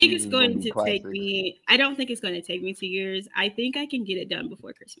think movies it's is gonna going be to classics. take me. I don't think it's going to take me 2 years. I think I can get it done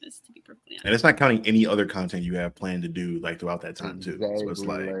before Christmas. To be perfectly honest, And it's not counting any other content you have planned to do like throughout that time too. So it's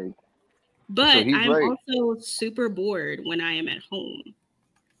Exactly. like, Like, but so he's I'm right. also super bored when I am at home,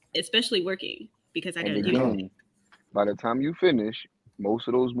 especially working because I And don't do again, by the time you finish, most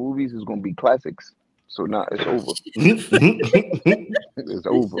of those movies is gonna be classics. So now it's over. It's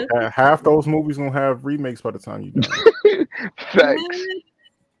over. Half those movies gonna have remakes by the time you done. Facts.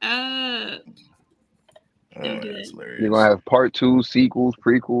 Don't do that's that. hilarious. You're gonna have part 2, sequels,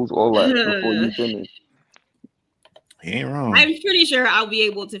 prequels, all that before you finish. He ain't wrong. I'm pretty sure I'll be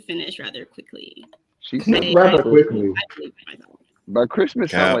able to finish rather quickly. She said Rather quickly. I believe it myself. by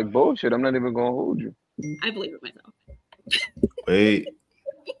Christmas sound Cap. like bullshit. I'm not even gonna hold you. I believe it myself. Wait,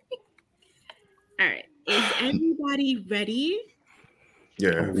 All right. Is everybody ready?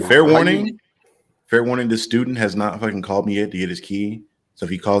 yeah. Fair warning. Fair warning. This student has not fucking called me yet to get his key. So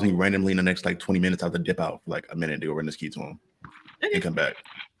if he calls me randomly in the next like 20 minutes, I have to dip out for like a minute to go run this key to him and come back.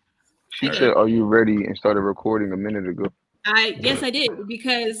 She said, "Are you ready?" and started recording a minute ago. Yes, I did,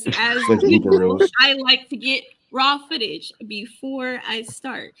 because as Like blooper people, reels. I like to get raw footage before I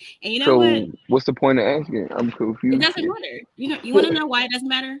start. And you know So what? what's the point of asking? I'm confused. It doesn't matter. You want to know why it doesn't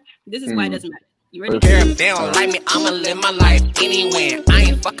matter? This is why it doesn't matter. You ready? If they don't like me, I'ma live my life anywhere. I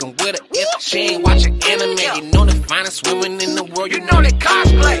ain't fucking with her if she ain't watching anime. You know the finest women in the world, you know they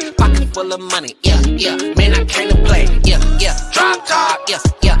cosplay. Pocket full of money, yeah, yeah. Man, I came to play, yeah, yeah. Drop top, yeah,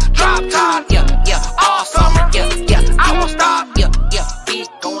 yeah. Drop top, yeah, yeah. All summer, yeah, yeah. I won't stop, yeah, yeah. Beat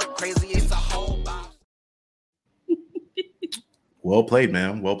going crazy, it's a whole box. Well played,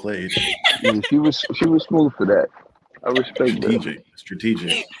 man. Well played. Yeah, she was smooth for that. I respect that.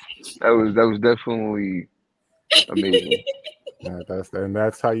 Strategic. That was definitely amazing.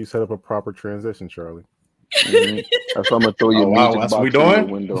 That's how you set up a proper transition, Charlie. That's why I'm gonna throw your music That's box what we through the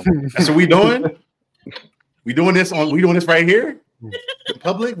doing. window. That's what we doing. We doing this right here in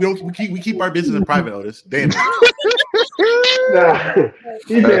public. We keep our business in private, Otis. Damn it.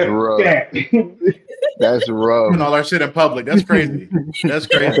 That's rough. That's rough. Doing all our shit in public. That's crazy. That's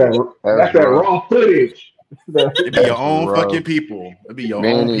crazy. That's that raw footage. It'd be your own fucking people. It'd be your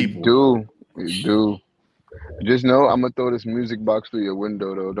own people. It do. Just know I'm gonna throw this music box through your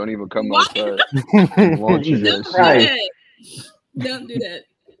window though. Don't even come outside. Don't do that. Don't do that.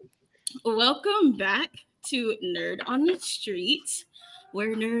 Welcome back to Nerd on the Street,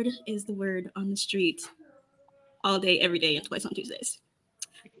 where nerd is the word on the street all day, every day, and twice on Tuesdays.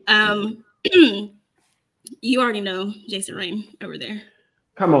 You already know Jason Rain over there.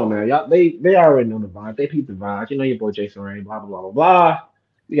 Come on now, y'all. They already know the vibe. They peep the vibes. You know your boy Jason Rain. Blah blah blah blah blah.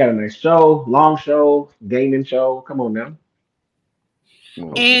 We got a nice show, long show, gaming show. Come on now.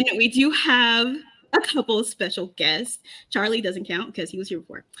 And we do have a couple of special guests. Charlie doesn't count because he was here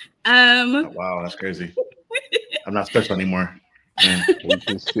before. Oh, wow, that's crazy. I'm not special anymore. Hate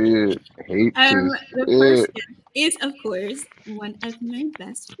to see it. The first guest is, of course, one of my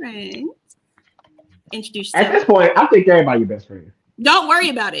best friends. Introduce yourself. At this point, I think everybody your best friend. Don't worry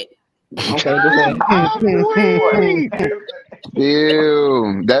about it. Okay,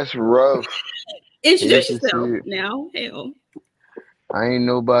 Damn, that's rough. Introduce yourself now. Hell. I ain't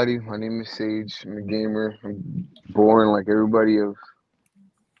nobody. My name is Sage. I'm a gamer. I'm boring like everybody else.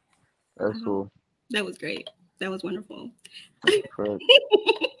 That's all. That was great. That was wonderful.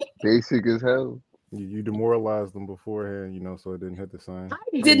 Basic as hell. You demoralized them beforehand, so it didn't hit the sign. I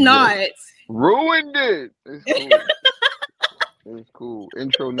did not. Ruined it. It's cool. It's cool.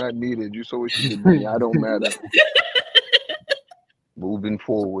 Intro not needed. You saw what you did me. I don't matter. Moving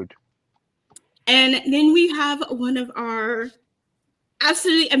forward. And then we have one of our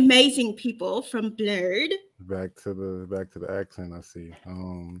absolutely amazing people from Blurred. Back to the accent, I see.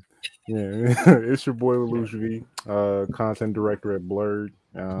 It's your boy Lelouch V, content director at Blurred,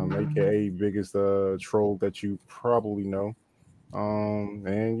 aka biggest troll that you probably know. We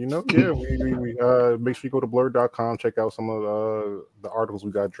make sure you go to blurred.com, check out some of the articles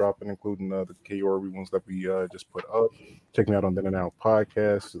we got dropping, including the KORB ones that we just put up. Check me out on Then and Out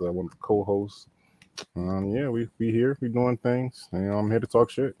podcast, one of the co-hosts. We here, we doing things, and I'm here to talk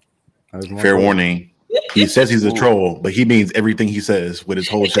shit. Fair warning. He says he's a troll, but he means everything he says with his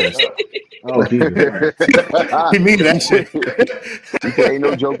whole chest. Oh, Jesus. He means that shit. You say ain't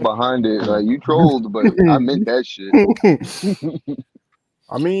no joke behind it. Like, you trolled, but I meant that shit.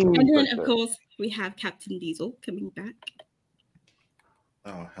 I mean, and then of course we have Captain Diesel coming back.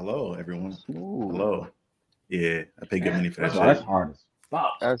 Oh, hello everyone. Hello. Yeah, I pay good money for that shit. That's hard as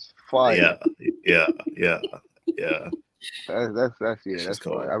fuck. That's fire. Yeah. That's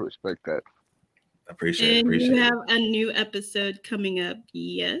cool. fire. I respect that. Appreciate And it. you have a new episode coming up,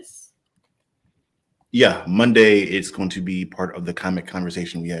 yes? Yeah, Monday it's going to be part of the comic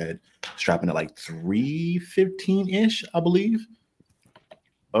conversation we had, strapping at like 3:15-ish, I believe.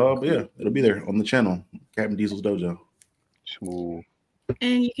 But yeah, it'll be there on the channel, Captain Diesel's Dojo. Smooth.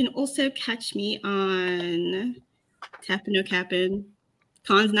 And you can also catch me on Tappin' No Cappin'.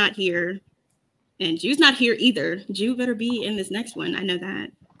 Khan's not here. And Jew's not here either. Jew better be in this next one. I know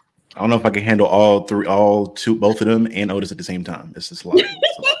that. I don't know if I can handle both of them and Otis at the same time. It's just a lot.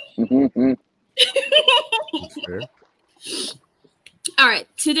 All right.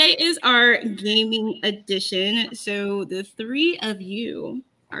 Today is our gaming edition. So the three of you,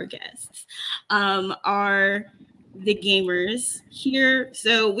 our guests, are the gamers here.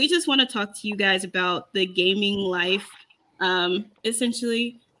 So we just want to talk to you guys about the gaming life,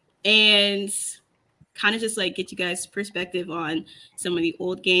 essentially, and kind of just like get you guys' perspective on some of the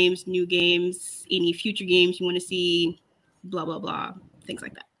old games, new games, any future games you want to see, blah, blah, blah, things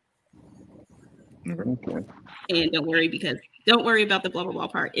like that. Okay. And don't worry about the blah, blah, blah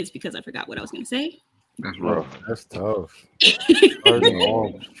part. It's because I forgot what I was going to say. That's rough. That's tough. Starting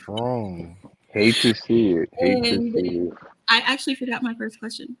off strong. Hate to see it. I actually forgot my first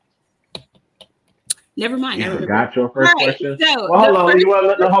question. Never mind. You forgot your first question? So well, hold on.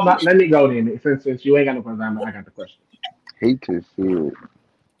 Hold on. Let me go then. Since you ain't got no question, I got the question. Hate to see it.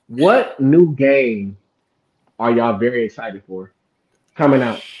 What new game are y'all very excited for coming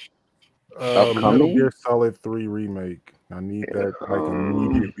out? Metal Gear Solid 3 remake. I need that like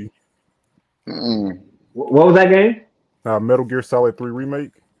immediately. What was that game? Metal Gear Solid 3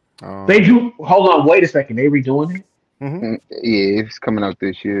 remake. Hold on, wait a second. They redoing it? Mm-hmm. Yeah, it's coming out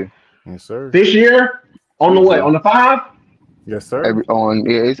this year. Yes, sir. This year? On the what? On the 5? Yes, sir.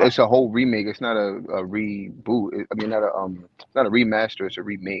 It's a whole remake. It's not a reboot. Not a remaster. It's a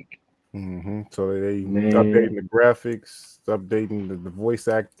remake. Mm-hmm. So they updating the graphics, updating the voice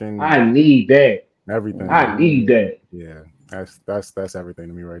acting. I need that. Everything. I need that. Yeah, that's everything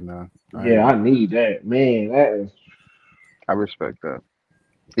to me right now. I need that. Man, that is. I respect that.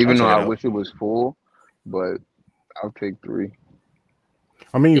 Even though I wish it was 4, but I'll take 3.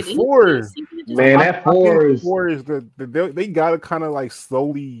 I mean, 4. Man, that 4 is 4 is good. They gotta kind of like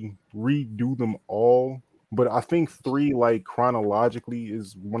slowly redo them all. But I think 3, like chronologically,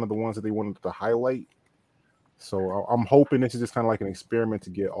 is one of the ones that they wanted to highlight. So I'm hoping this is just kind of like an experiment to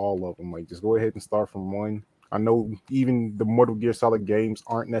get all of them. Like, just go ahead and start from 1. I know even the Metal Gear Solid games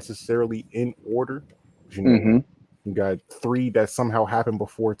aren't necessarily in order. You know, you got 3 that somehow happened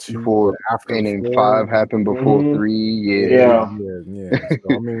before 2, after and then 4. 5 happened before 3. Yeah. So,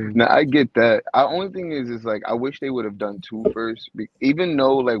 I mean, now I get that. The only thing is like I wish they would have done 2 first, even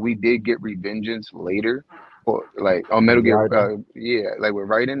though like we did get Revengeance later, or like on Metal Gear. Like with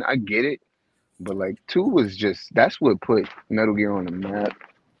Raiden, I get it, but like 2 was just that's what put Metal Gear on the map.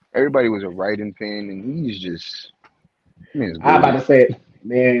 Everybody was a Raiden fan, and he's just. I'm about to say it.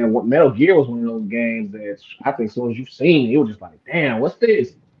 Man, Metal Gear was one of those games that I think as soon as you've seen it, you were just like, damn, what's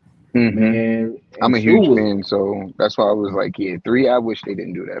this? Man, I'm a huge fan, so that's why I was like, 3, I wish they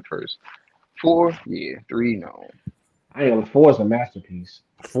didn't do that first. 4, 3, no. I ain't 4 is a masterpiece.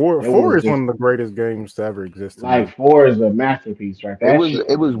 4 is one of the greatest games to ever exist. Like 4 is a masterpiece, right?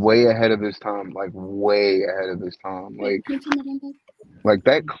 It was way ahead of its time, like way ahead of its time. Like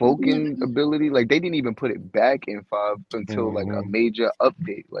that cloaking ability, like they didn't even put it back in 5 until like a major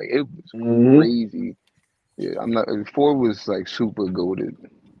update. Like it was crazy. Yeah, 4 was like super goated.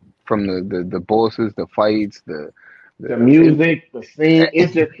 From the bosses, the fights, the music, the scene,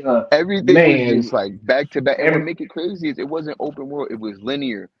 it's just everything was just like back to back. And what make it crazy is it wasn't open world; it was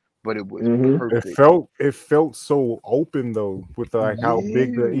linear, but it was perfect. It felt so open though, with like how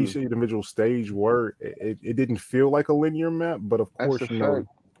big each individual stage were. It didn't feel like a linear map, but of course it's going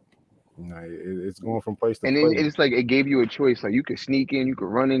from place to place. And it's like it gave you a choice. Like you could sneak in, you could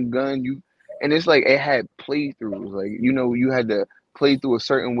run and gun, and it's like it had playthroughs. Like you had to play through a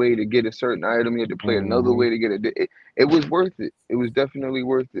certain way to get a certain item. You had to play another way to get it. It was worth it. It was definitely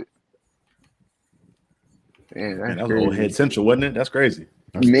worth it. Man, that was old Head Central, wasn't it? That's crazy.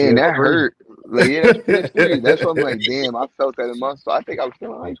 Man, that hurt. Like, that's why I'm like, damn, I felt that in my soul. I think I was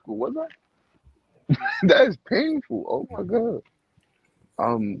still in high school, wasn't I? That is painful. Oh my god.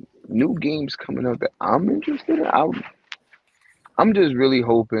 New games coming out that I'm interested in. I'm just really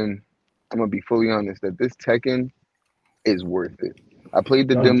hoping, I'm gonna be fully honest, that this Tekken is worth it. I played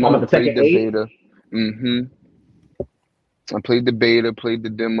the demo, played the beta. I played the beta, played the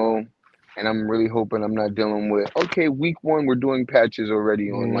demo, and I'm really hoping I'm not dealing with, okay, week 1 we're doing patches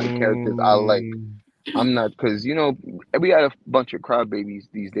already on like characters I like. I'm not, because we got a bunch of crybabies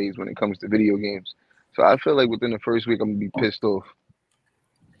these days when it comes to video games. So I feel like within the first week I'm gonna be pissed off.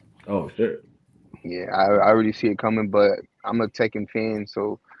 Oh shit. Yeah, I already see it coming, but I'm a Tekken fan,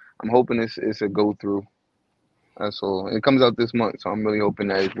 so I'm hoping it's a go through. That's all. It comes out this month, so I'm really hoping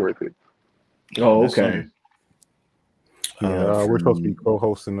that it's worth it. Oh, That's okay. Yeah, we're supposed to be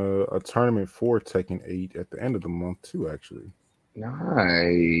co-hosting a tournament for Tekken 8 at the end of the month too. Actually,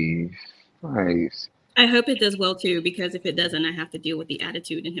 Nice. I hope it does well too, because if it doesn't, I have to deal with the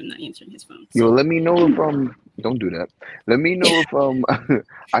attitude and him not answering his phone. Yo, let me know if don't do that. Let me know if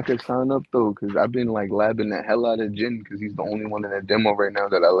I could sign up though, because I've been like labbing the hell out of Jin because he's the only one in that demo right now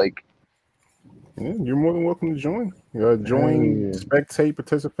that I like. yeah, you're more than welcome to join. Join, Yeah. spectate,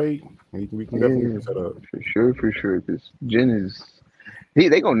 participate. We can definitely set up. For sure. Because Jin is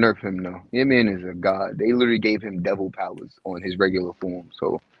they gonna nerf him now. Your man is a god. They literally gave him devil powers on his regular form,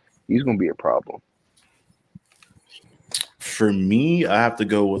 so he's gonna be a problem. For me, I have to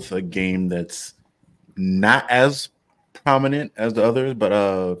go with a game that's not as prominent as the others,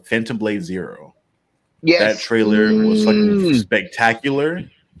 but Phantom Blade Zero. Yes, That trailer was fucking spectacular,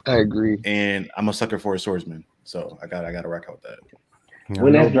 I agree. and I'm a sucker for a swordsman, so I gotta rock out with that. Yeah,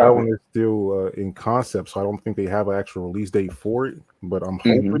 When I know that's that dropping? one is still in concept, so I don't think they have an actual release date for it. But I'm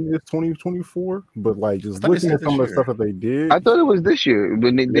hoping it's 2024. But like just I thought they looking said at some of this the stuff that they did, I thought it was this year,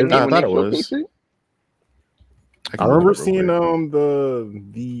 but I thought it was. showcased it. can I look it remember up real seeing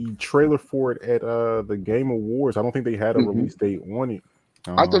quick. the trailer for it at the Game Awards. I don't think they had a release date on it.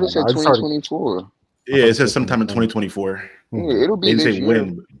 I thought it said I just started- 2024. Yeah, it says sometime in 2024. Yeah, it'll be They didn't this say year.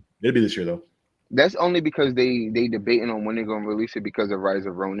 when, but it'll be this year though. That's only because they debating on when they're gonna release it because of Rise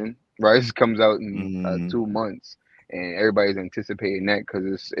of Ronin. Rise comes out in 2 months, and everybody's anticipating that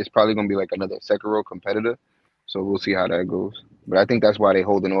because it's probably gonna be like another Sekiro competitor. So we'll see how that goes. But I think that's why they're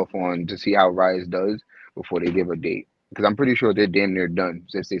holding off on to see how Rise does before they give a date. Because I'm pretty sure they're damn near done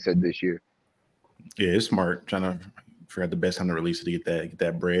since they said this year. Yeah, it's smart trying to figure out the best time to release it to get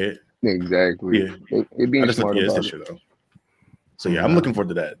that bread. Exactly. Yeah, They're being it's smart this about it. year though. So yeah, I'm looking forward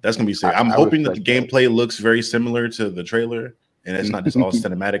to that. That's gonna be sick. I I'm hoping that the respect gameplay looks very similar to the trailer, and it's not just all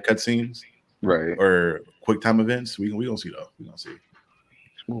cinematic cutscenes Right. or quick time events. We gonna see though. We gonna see.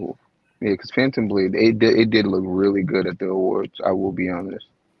 Cool. Yeah, because Phantom Blade, it did look really good at the awards. I will be honest.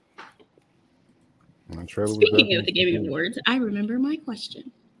 The trailer was Speaking of the definitely Gaming cool. Awards, I remember my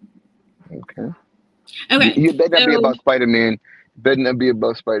question. Okay. Okay. You better not be so about Spider-Man. Better not be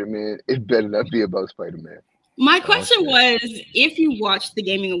about Spider-Man. It better not be about Spider-Man. my question shit. was, if you watched the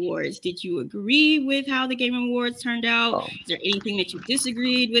Gaming Awards, did you agree with how the Gaming Awards turned out? Oh. Is there anything that you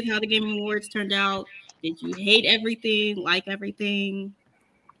disagreed with how the Gaming Awards turned out? Did you hate everything, like everything?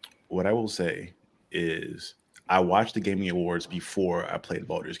 What I will say is I watched the Gaming Awards before I played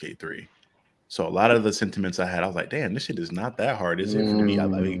Baldur's Gate 3. So a lot of the sentiments I had, I was like, damn, this shit is not that hard, is it? For me, I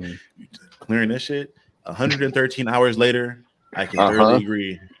like clearing this shit. 113 hours later, I can thoroughly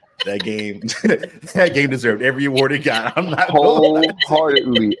agree that game that game deserved every award it got. I'm not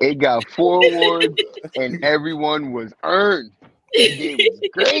Wholeheartedly. It got 4 awards and everyone was earned. That game was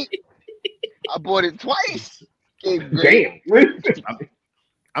great. I bought it twice. Game great. Damn.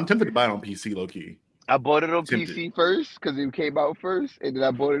 I'm tempted to buy it on PC, low key. I bought it on Tempted. PC first because it came out first, and then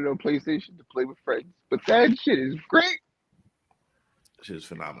I bought it on PlayStation to play with friends. But that shit is great. Shit is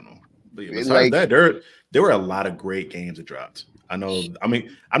phenomenal. But yeah, It's besides like- that, there were a lot of great games that dropped. I mean,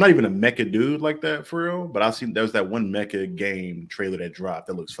 I'm not even a mecha dude like that for real, but I've seen there was that one mecha game trailer that dropped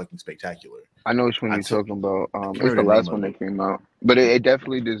that looks fucking spectacular. I know which one I you're took- talking about. It's remember the the last name one of that came out, but it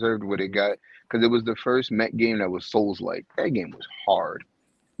definitely deserved what it got because it was the first mech game that was Souls-like. That game was hard.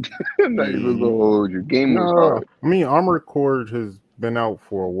 I'm not even gonna hold you. Game was hard. I mean, Armored Core has been out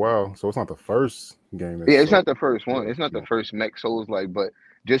for a while, so it's not the first game. That's Yeah, it's so- not the first one. It's not the first mech Souls-like, but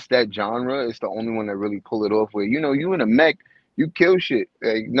just that genre is the only one that really pull it off. Where you in a mech, you kill shit,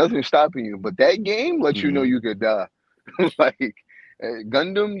 like nothing's stopping you. But that game lets you know you could die. Like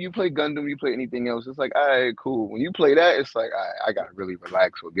Gundam, you play Gundam, you play anything else, it's like, all right, cool. When you play that, it's like, all right, I gotta really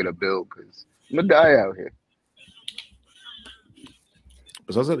relax or get a build because I'm gonna die out here.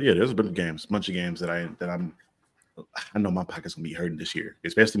 But so there's a bunch of games that I know my pocket's gonna be hurting this year,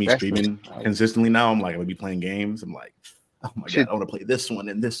 especially me That's streaming consistently now. I'm like, I'm gonna be playing games. I'm like, oh my Shit. god, I want to play this one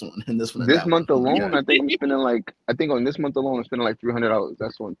and this one and this one. And This that month one. alone, I think I'm spending on this month alone, I'm spending like $300.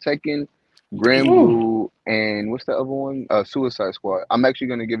 That's on Tekken, Grand Blue, and what's the other one? Suicide Squad. I'm actually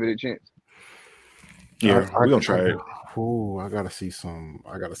gonna give it a chance. Yeah, we're gonna try it. Ooh, I gotta see some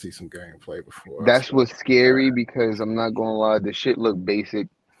gameplay before. That's what's scary because I'm not gonna lie, the shit look basic.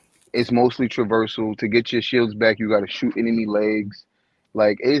 It's mostly traversal. To get your shields back, you gotta shoot enemy legs.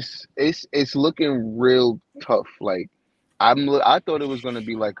 Like it's looking real tough. Like I thought it was gonna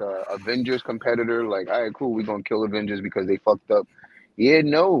be like a Avengers competitor. Like, all right, cool, we're gonna kill Avengers because they fucked up. Yeah,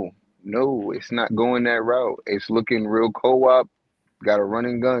 no, it's not going that route. It's looking real co-op. Got a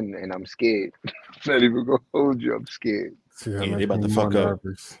running gun, and I'm scared. Not even gonna hold you. I'm scared. See, Yeah, they about to fuck up.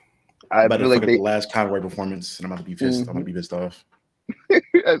 I About to feel fuck like up they. the last Conway performance, and I'm about to be pissed. I'm about to be pissed off.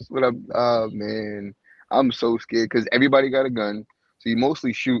 That's what I'm. Oh man, I'm so scared because everybody got a gun, so you're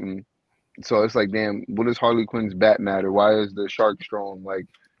mostly shooting. So it's like, damn, what does Harley Quinn's bat matter? Why is the shark strong? Like,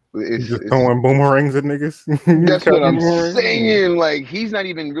 Just it's throwing boomerangs at niggas. that's what I'm Boomerang. saying. Like, he's not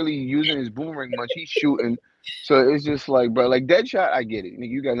even really using his boomerang much. He's shooting. So it's just like, bro, like Deadshot, I get it. Nigga,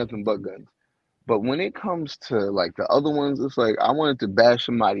 you got nothing but guns. But when it comes to like the other ones, it's like I wanted to bash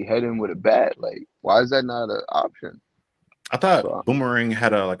somebody head in with a bat. Like, why is that not an option? I thought So, Boomerang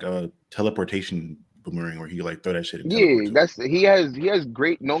had a teleportation boomerang where he like throw that shit and yeah, teleport to it. he has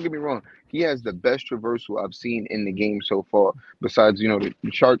great. Don't get me wrong, he has the best traversal I've seen in the game so far. Besides, the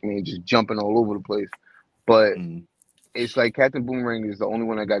Shark Man just jumping all over the place. But Mm. it's like Captain Boomerang is the only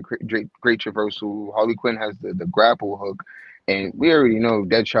one that got great traversal. Harley Quinn has the grapple hook, and we already know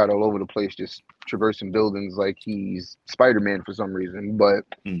Deadshot all over the place, just traversing buildings like he's Spider-Man for some reason. But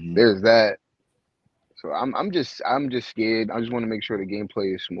there's that. So I'm just scared. I just want to make sure the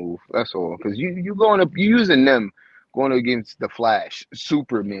gameplay is smooth. That's all. Because you using them going against the Flash,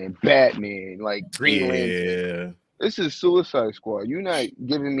 Superman, Batman, like Green Lantern. Yeah. This is Suicide Squad. You're not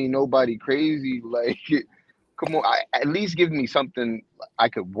giving me nobody crazy. Like, come on, at least give me something I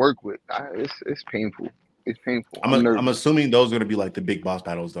could work with. It's painful. It's painful. I'm assuming those are gonna be like the big boss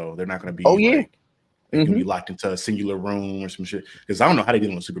battles though. They're not gonna be like gonna be locked into a singular room or some shit. Because I don't know how they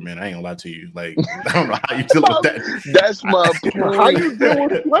deal with Superman. I ain't gonna lie to you. Like, I don't know how you deal with that. That's my point. How you deal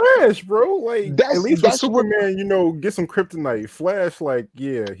with Flash, bro? Like, at least with Superman, get some kryptonite. Flash, like,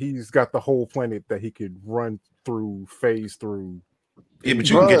 yeah, he's got the whole planet that he could run through, phase through. Yeah, but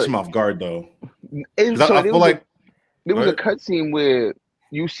you can get him off guard though. And so I feel like there was a cutscene where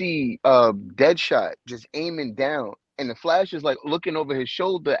you see Deadshot just aiming down, and the Flash is like looking over his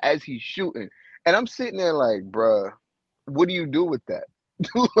shoulder as he's shooting. And I'm sitting there like, bruh, what do you do with that?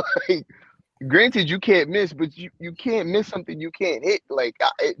 Like, granted, you can't miss, but you can't miss something you can't hit. Like,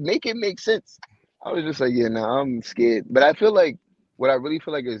 make it make sense. I was just like, yeah, no, I'm scared. But I feel like what I really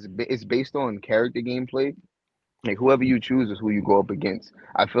feel like is it's based on character gameplay. Like, whoever you choose is who you go up against.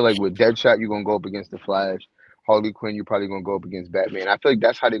 I feel like with Deadshot, you're going to go up against the Flash. Harley Quinn, you're probably going to go up against Batman. I feel like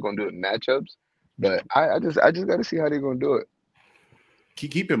that's how they're going to do it in matchups. But I just got to see how they're going to do it.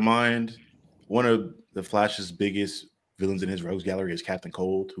 Keep in mind, one of the Flash's biggest villains in his rogues gallery is Captain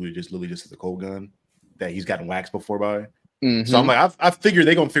Cold, who just literally just has a cold gun that he's gotten waxed before by. So I'm like, I figure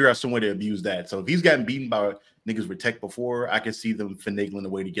they're gonna figure out some way to abuse that. So if he's gotten beaten by niggas with tech before, I can see them finagling a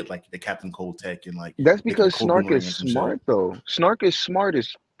way to get like the Captain Cold tech and like. That's because Snark is smart though. Snark is smart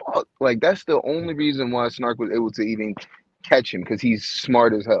as fuck. Like, that's the only reason why Snark was able to even catch him, because he's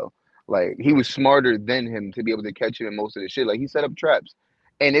smart as hell. Like, he was smarter than him to be able to catch him in most of the shit. Like, he set up traps.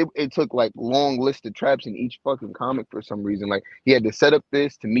 And it took like long list of traps in each fucking comic for some reason. Like, he had to set up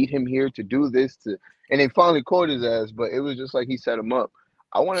this to meet him here, to do this, and then finally caught his ass. But it was just like he set him up.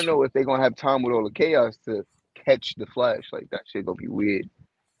 I want to know if they're gonna have time with all the chaos to catch the Flash. Like, that shit gonna be weird.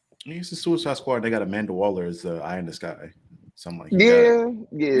 It's the Suicide Squad. They got Amanda Waller as the Eye in the Sky. So I'm like, you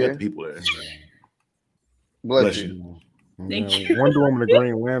got the people there. Bless you. Thank you. Wonder Woman, the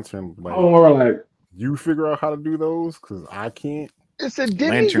Green Lantern. Like, you figure out how to do those, because I can't. It's a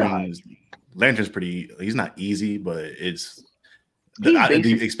demigod. Lantern's pretty. He's not easy, but it's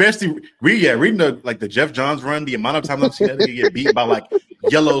especially reading the Jeff Johns run. The amount of times I've seen that nigga get beat by like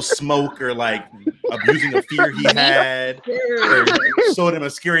yellow smoke or like abusing a fear he had, or showed him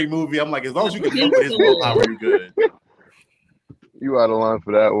a scary movie. I'm like, as long as you can fuck with his willpower, you're good. You out of line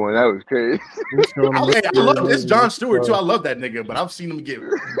for that one. That was crazy. I love this John Stewart too. I love that nigga, but I've seen him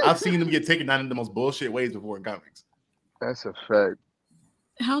get taken down in the most bullshit ways before in comics. That's a fact.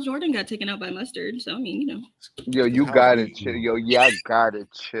 Hal Jordan got taken out by Mustard, so I mean, Yo, you gotta chill. Yo, yeah, I gotta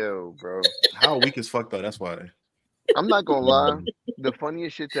chill, bro. How weak as fuck though. That's why. I'm not gonna lie. The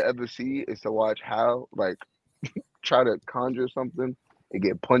funniest shit to ever see is to watch Hal like try to conjure something and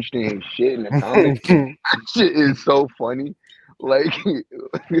get punched in his shit in the comics. That shit is so funny. Like,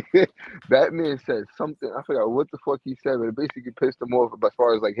 Batman said something. I forgot what the fuck he said, but it basically pissed him off as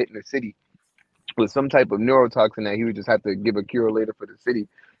far as like hitting the city with some type of neurotoxin that he would just have to give a cure later for the city.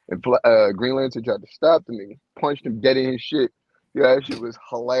 And Green Lantern tried to stop him and punched him dead in his shit. Yeah, that shit was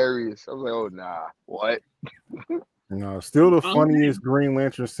hilarious. I was like, oh, nah, what? No, still the funniest Green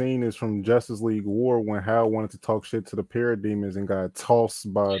Lantern scene is from Justice League War when Hal wanted to talk shit to the Parademons and got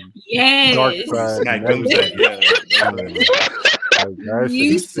tossed by Darkseid.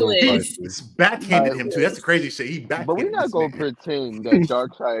 Useless. Backhanded him too. That's the crazy shit. He backhanded. But we're not gonna pretend that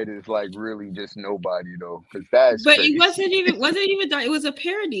Darkseid is like really just nobody though, because that's. But crazy. it wasn't even dark. It was a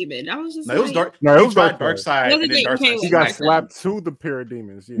parademon. I was just. No, it was dark. No, it was Darkseid. He got slapped to the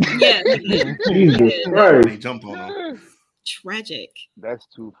Parademons. Yeah. Jesus Christ. He jumped on him. Tragic. That's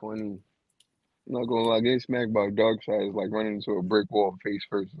too funny. I'm not gonna lie, getting smacked by Darkseid is like running into a brick wall face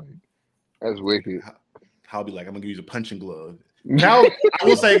first. Like that's wicked. I'll be like, I'm gonna use a punching glove. Kyle, I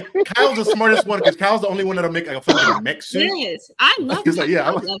will say Kyle's the smartest one because Kyle's the only one that'll make like a fucking mech suit. Yes, I love. He's like, yeah,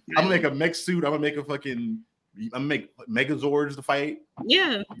 I'm gonna make a mech suit. I'm gonna make Megazords to fight.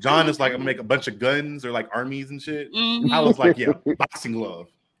 Yeah. John is like, I'm gonna make a bunch of guns or like armies and shit. Mm-hmm. I was like, yeah, boxing glove.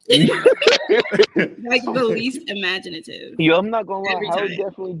 Like the least imaginative. Yo, I'm not gonna lie, Howard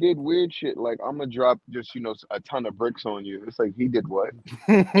definitely did weird shit. Like I'm gonna drop just a ton of bricks on you. It's like he did what?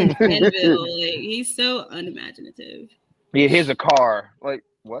 Anvil, like, he's so unimaginative. Yeah, here's a car. Like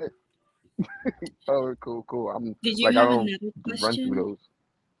what? Oh, cool. Did you have another question? Run through those.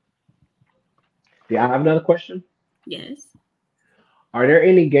 Yeah, I have another question. Yes. Are there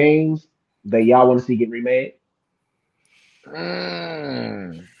any games that y'all want to see get remade?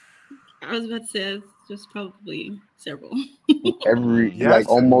 I was about to say just probably several. Almost every.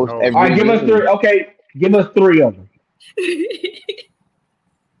 All right, give us three. Okay, give us three of them.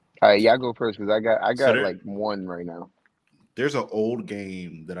 All right, y'all go first because I got like one right now. There's an old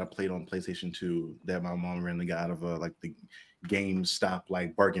game that I played on PlayStation 2 that my mom randomly got out of like the GameStop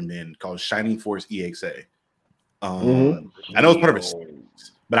like bargain bin called Shining Force EXA. I know it's part of a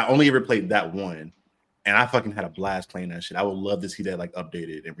series, but I only ever played that one, and I fucking had a blast playing that shit. I would love to see that like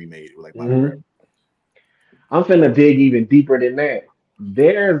updated and remade with like. I'm finna dig even deeper than that.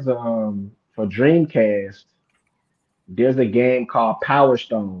 There's for Dreamcast, there's a game called Power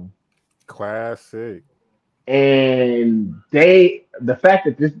Stone. Classic. And the fact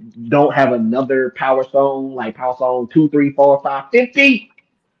that this don't have another Power Stone like Power Stone 2, 3, 4, 5, 50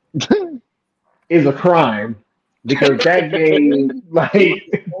 is a crime because that game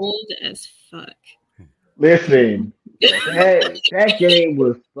like old as fuck. Listen, that game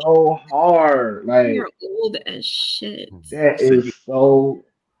was so hard. Like you're old as shit. That is so.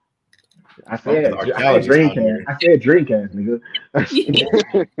 I said Dreamcast. I said Dreamcast, nigga.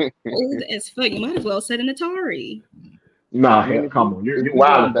 Old as fuck. You might as well set an Atari. Nah, hell, come on. You're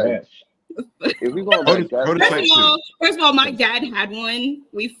wild at that. If we going first of all, my dad had one.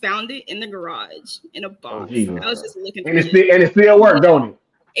 We found it in the garage in a box. I was just looking for it. And it still works, don't it?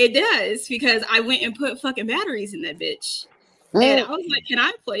 It does, because I went and put fucking batteries in that bitch. And I was like, can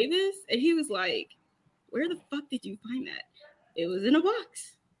I play this? And he was like, where the fuck did you find that? It was in a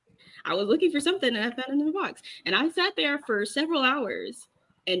box. I was looking for something and I found it in the box. And I sat there for several hours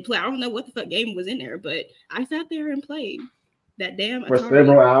and played. I don't know what the fuck game was in there, but I sat there and played that damn for Atari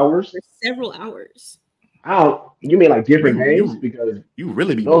several hours. For several hours. You mean like different games? Because you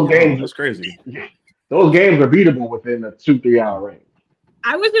really be those games. That's crazy. Those games are beatable within a 2-3 hour range.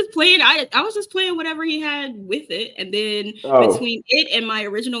 I was just playing. I was just playing whatever he had with it, and then between it and my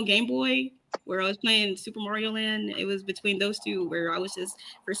original Game Boy, where I was playing Super Mario Land, it was between those two where I was just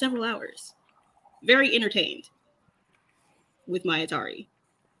for several hours, very entertained with my Atari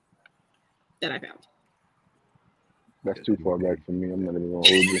that I found. That's too far back for me. I'm not even gonna hold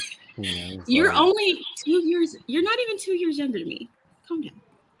you. You're only 2 years. You're not even 2 years younger than me. Calm down.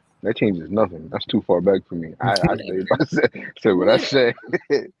 That changes nothing. That's too far back for me. I say what I say.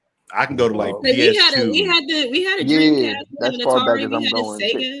 I can go to like we had a Dreamcast, that's an far Atari, back as I'm going.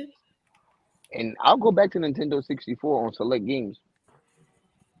 Sega. And I'll go back to Nintendo 64 on select games.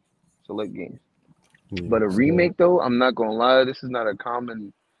 But a remake though, I'm not gonna lie, this is not a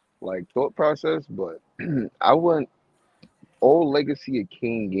common like thought process, but I want all Legacy of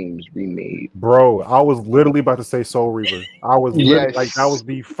Kain games remade. Bro, I was literally about to say Soul Reaver. I was like, that was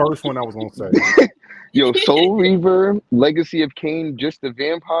the first one I was gonna say. Yo, Soul Reaver, Legacy of Kain, just the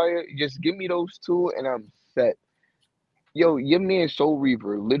vampire. Just give me those two and I'm set. Yo, your man Soul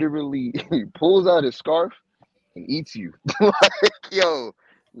Reaver literally pulls out his scarf and eats you. Like, yo,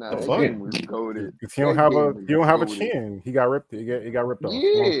 nah, that game was goated. He don't have a chin. He got ripped. He got ripped off.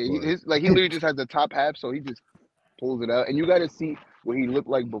 Yeah, he literally just has the top half, so he just pulls it out. And you got to see what he looked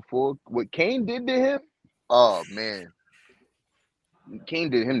like before. What Kain did to him. Oh man, Kain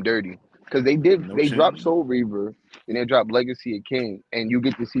did him dirty because they dropped Soul Reaver and they dropped Legacy of Kain, and you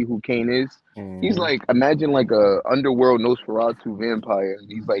get to see who Kain is. He's like, imagine like a underworld Nosferatu vampire.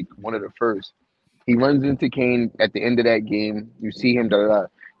 He's like one of the first. He runs into Kane at the end of that game. You see him.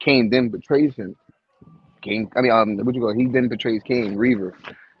 Kane then betrays him. He then betrays Kane, Reaver.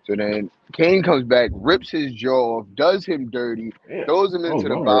 So then Kane comes back, rips his jaw off, does him dirty, throws him into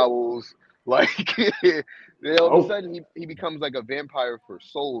the bowels. Like, then all of a sudden he becomes like a vampire for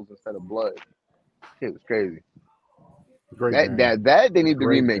souls instead of blood. It was crazy. That they need to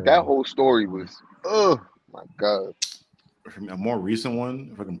remake. That whole story was, oh my god. A more recent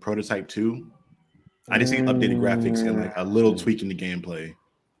one, fucking Prototype 2. I just seen updated graphics and like a little tweak in the gameplay,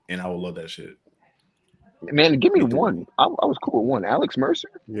 and I would love that shit. Man, give me one. I was cool with one. Alex Mercer?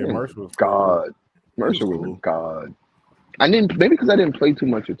 Yeah, Mercer was God. Mercer was God. Maybe because I didn't play too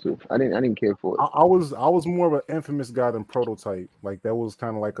much or two. I didn't care for it. I was more of an Infamous guy than Prototype. Like that was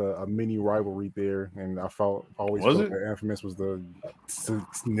kind of like a mini rivalry there, and I always felt that Infamous was the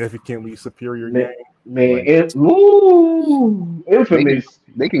significantly superior game. Man, Infamous.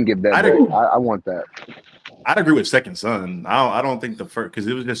 They can give that. I want that. I'd agree with Second Son. I don't think the first, because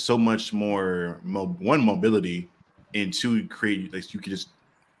it was just so much more mobility, and two create like you could just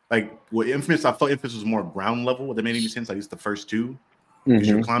like with Infamous. I felt Infamous was more ground level. That made any sense. Like it's the first two because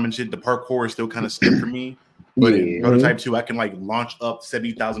you're climbing shit. The parkour is still kind of stiff for me. But in Prototype 2, I can like launch up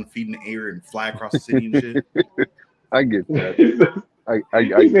 70,000 feet in the air and fly across the city and shit. I get that.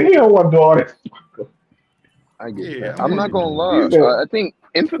 He don't want daughters. I get that. I'm not gonna lie. I think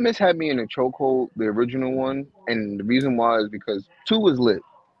Infamous had me in a chokehold, the original one, and the reason why is because 2 was lit.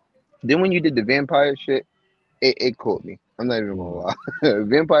 Then when you did the vampire shit, it caught me. I'm not even gonna lie.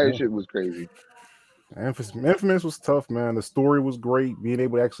 Vampire shit was crazy. Infamous was tough, man. The story was great. Being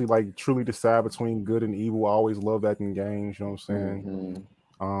able to actually like truly decide between good and evil. I always love that in games. You know what I'm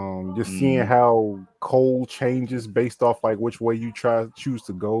saying? Just seeing how Cole changes based off like which way you choose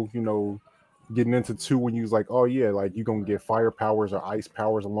to go. You know, getting into 2 when you was like, oh yeah, like you're gonna get fire powers or ice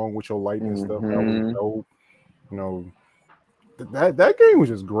powers along with your lightning stuff. That was dope. You know, that game was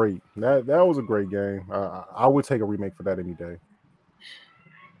just great. That was a great game. I would take a remake for that any day.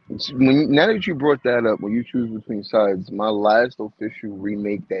 Now that you brought that up, when you choose between sides, my last official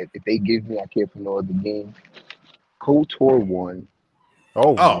remake that if they give me, I care for no other game. KOTOR 1.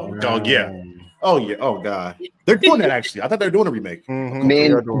 Oh yeah. Oh god. They're doing that actually. I thought they were doing a remake.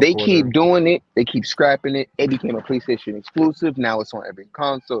 Man, they keep doing it. They keep scrapping it. It became a PlayStation exclusive. Now it's on every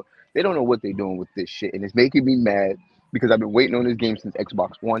console. They don't know what they're doing with this shit, and it's making me mad because I've been waiting on this game since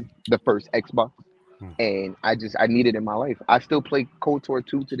Xbox One, the first Xbox. And I need it in my life. I still play KOTOR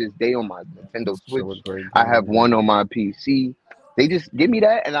 2 to this day on my Nintendo Switch. I have one on my PC. They just give me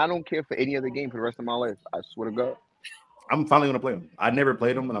that, and I don't care for any other game for the rest of my life. I swear to God. I'm finally gonna play them. I never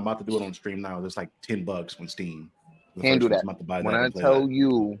played them, and I'm about to do it on stream now. It's like $10 on Steam. Handle that. When I tell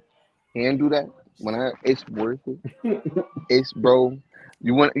you, handle that. It's worth it. It's bro.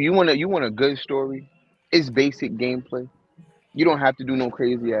 You want a good story. It's basic gameplay. You don't have to do no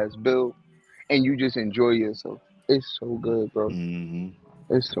crazy ass build. And you just enjoy yourself. It's so good, bro.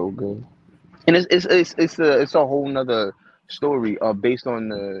 It's so good, and it's a whole nother story based on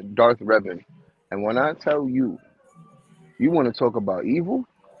the Darth Revan. And when I tell you, you want to talk about evil?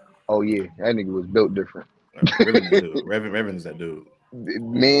 Oh yeah, that nigga was built different. Revan's that dude.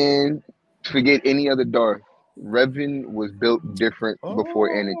 Man, forget any other Darth. Revan was built different before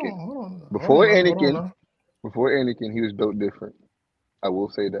Anakin. Before Anakin, he was built different. I will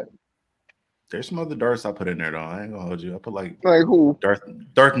say that. There's some other Darths I put in there though. I ain't gonna hold you. I put like who? Darth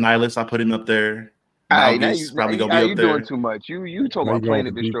Nihilus. I put him up there. Malgus probably gonna be up there. You're doing too much. You talk about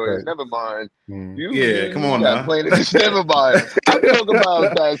Planet Destroyers. Never mind. Come on now. Never mind. I'm talking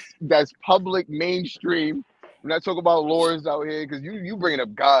about that's public mainstream. I'm not talking about lores out here because you bringing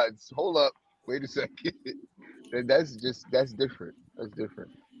up gods. Hold up. Wait a second. That's different. That's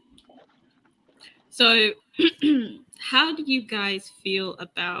different. So, how do you guys feel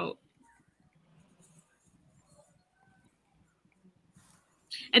about?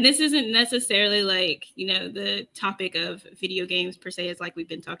 And this isn't necessarily like, the topic of video games per se, is like we've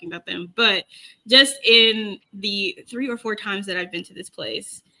been talking about them, but just in the 3 or 4 times that I've been to this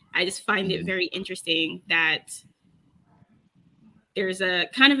place, I just find it very interesting that there's a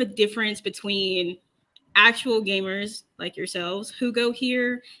kind of a difference between actual gamers like yourselves who go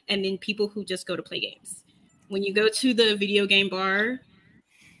here and then people who just go to play games. When you go to the video game bar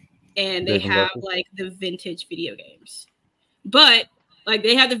and they have like the vintage video games, but like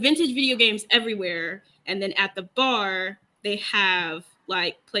they have the vintage video games everywhere. And then at the bar, they have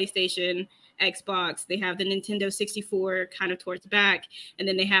like PlayStation, Xbox, they have the Nintendo 64 kind of towards the back. And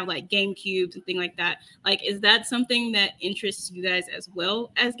then they have like GameCubes and things like that. Like, is that something that interests you guys as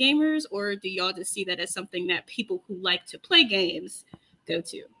well as gamers? Or do y'all just see that as something that people who like to play games go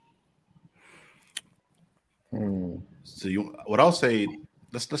to? So what I'll say,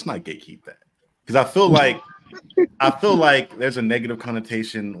 let's not gatekeep that, because I feel like there's a negative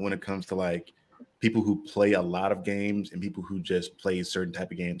connotation when it comes to like people who play a lot of games and people who just play certain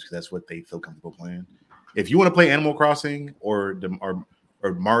type of games because that's what they feel comfortable playing. If you want to play Animal Crossing or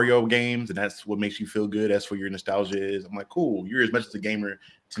Mario games and that's what makes you feel good, that's where your nostalgia is, I'm like, cool, you're as much as a gamer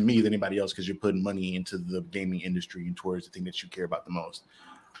to me as anybody else because you're putting money into the gaming industry and towards the thing that you care about the most.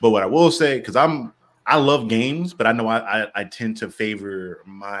 But what I will say, because I love games, but I know I tend to favor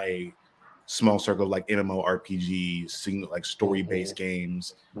my small circle of like MMORPGs, like story-based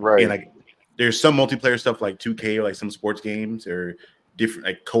games. Right. And like there's some multiplayer stuff like 2K or like some sports games or different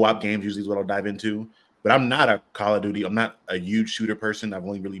like co-op games usually is what I'll dive into. But I'm not a Call of Duty. I'm not a huge shooter person. I've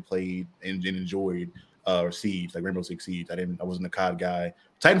only really played and enjoyed Siege, like Rainbow Six Siege. I wasn't a COD guy.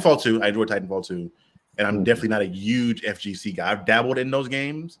 Titanfall 2, I enjoyed Titanfall 2. And I'm definitely not a huge FGC guy. I've dabbled in those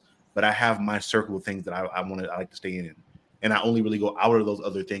games, but I have my circle of things that I like to stay in. And I only really go out of those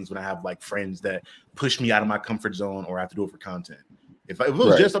other things when I have like friends that push me out of my comfort zone or I have to do it for content. If it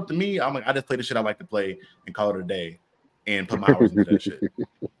was just up to me, I'm like, I just play the shit I like to play and call it a day and put my hours into that shit.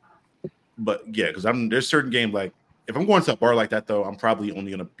 But yeah, because there's certain games like if I'm going to a bar like that though, I'm probably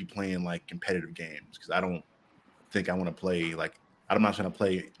only gonna be playing like competitive games because I don't think I want to play like I'm not trying to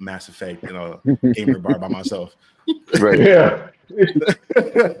play Mass Effect in a gamer bar by myself. Right. Yeah.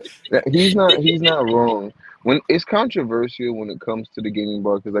 He's not wrong. When it's controversial when it comes to the gaming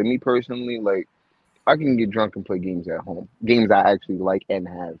bar, because like me personally, like I can get drunk and play games at home. Games I actually like and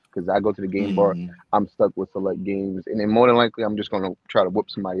have. Because I go to the game bar, I'm stuck with select games. And then more than likely I'm just gonna try to whoop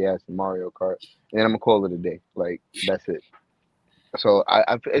somebody ass in Mario Kart. And then I'm gonna call it a day. Like that's it. So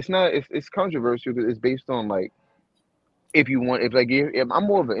it's controversial because it's based on like if I'm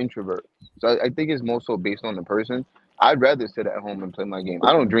more of an introvert. So I think it's more so based on the person. I'd rather sit at home and play my game.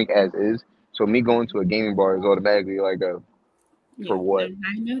 I don't drink as is. So me going to a gaming bar is automatically like for what?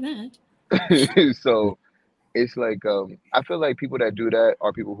 I know that. So it's like I feel like people that do that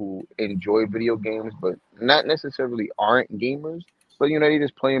are people who enjoy video games, but not necessarily aren't gamers. But they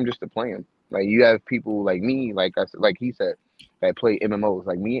just play them just to play them. Like you have people like me, like he said, that play MMOs.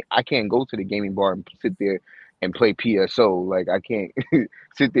 Like me, I can't go to the gaming bar and sit there and play PSO. Like I can't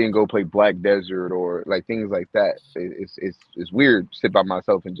sit there and go play Black Desert or like things like that. It's weird to sit by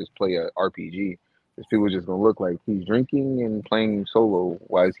myself and just play a RPG. Because people are just gonna look like he's drinking and playing solo.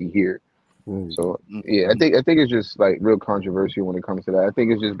 Why is he here? So yeah, I think it's just like real controversial when it comes to that. I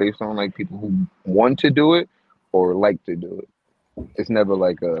think it's just based on like people who want to do it or like to do it. It's never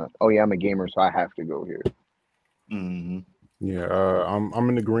like oh yeah, I'm a gamer, so I have to go here. Yeah, I'm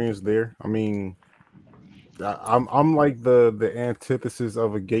in agreement there. I mean, I'm like the antithesis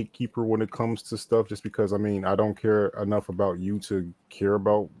of a gatekeeper when it comes to stuff, just because I mean I don't care enough about you to care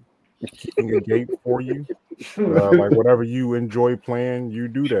about keeping a gate for you. Like whatever you enjoy playing, you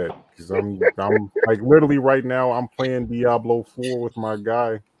do that. Because I'm like literally right now I'm playing Diablo 4 with my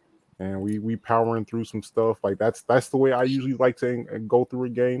guy, and we powering through some stuff. Like that's the way I usually like to go through a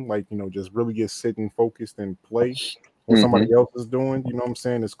game. Like just really get sitting focused and play. What somebody else is doing, what I'm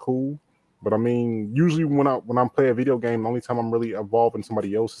saying, is cool. But I mean, usually when I'm playing a video game, the only time I'm really involved in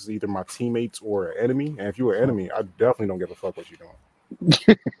somebody else is either my teammates or an enemy. And if you're an enemy, I definitely don't give a fuck what you're doing.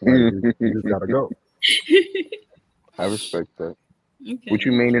 Like, you just gotta go. I respect that. Okay. What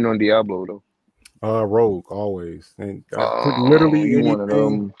you maining on Diablo though? Rogue always, and literally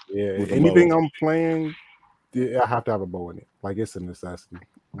anything. Yeah, anything I'm playing, I have to have a bow in it. Like it's a necessity.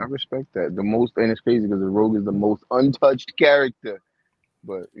 I respect that. And it's crazy because the Rogue is the most untouched character.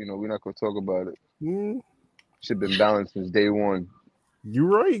 But we're not gonna talk about it. Should been balanced since day one. You're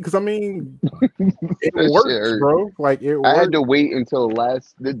right, because I mean, it works, bro. Like it. I had to wait until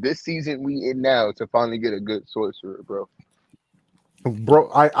this season we in now to finally get a good sorcerer, bro.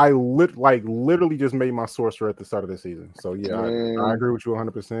 Bro, I literally just made my sorcerer at the start of the season. So yeah, I agree with you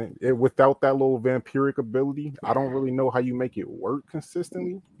 100%. Without that little vampiric ability, I don't really know how you make it work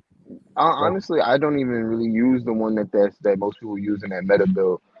consistently. Honestly, I don't even really use the one that most people use in that meta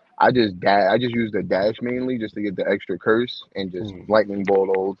build. I just use the dash mainly just to get the extra curse and just lightning ball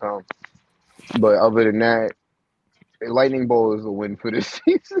the whole time. But other than that, lightning ball is a win for this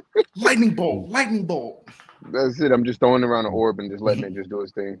season. Lightning ball. That's it. I'm just throwing around an orb and just letting it just do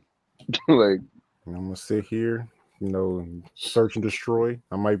its thing. Like I'm gonna sit here, search and destroy.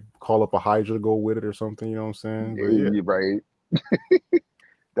 I might call up a Hydra to go with it or something. You know what I'm saying? But yeah. Right.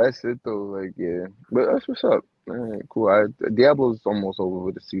 That's it though. Like yeah, but that's what's up. All right, cool. Diablo's almost over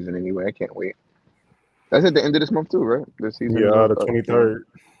with the season anyway. I can't wait. That's at the end of this month too, right? The season. Yeah, the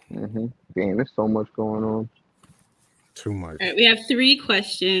 23rd. Damn, there's so much going on. Too much. All right, we have 3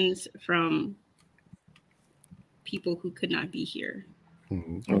 questions from people who could not be here.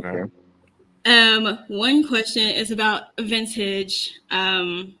 Okay. One question is about vintage.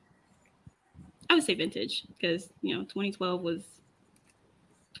 I would say vintage because 2012 was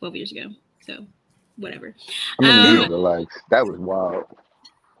 12 years ago. So whatever. Relax. That was wild.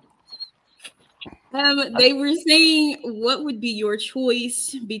 They were saying, what would be your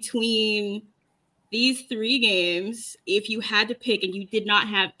choice between these 3 games if you had to pick and you did not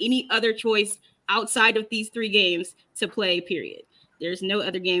have any other choice outside of these 3 games to play, period? There's no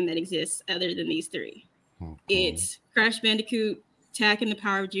other game that exists other than these 3. It's Crash Bandicoot, Tak and the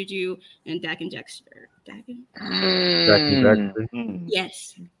Power of Juju, and Dak and Dexter.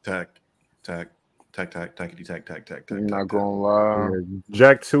 Yes. Tak. I'm not gonna lie.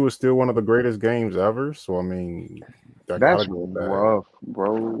 Jak 2 is still one of the greatest games ever. So I mean, that's rough,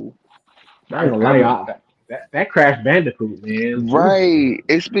 bro. I ain't gonna lie, y'all. That Crash Bandicoot, man. Right.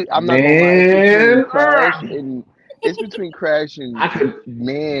 I'm not gonna lie. It's between Crash and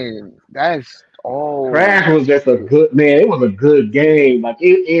man. That's all. Crash was just a good man. It was a good game. Like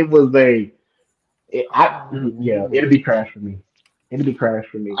it was it'd be Crash for me.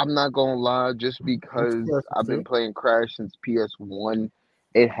 I'm not gonna lie, just because I've been playing Crash since PS1,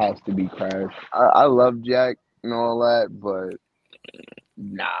 it has to be Crash. I love Jak and all that, but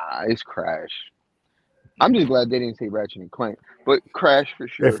nah, it's Crash. I'm just glad they didn't say Ratchet and Clank, but Crash for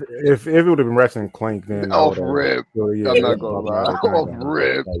sure. If it would have been Ratchet and Clank, then off rip. I'm not gonna lie, off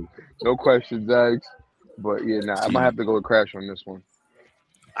rip. No questions asked. But yeah, nah, I might have to go with Crash on this one.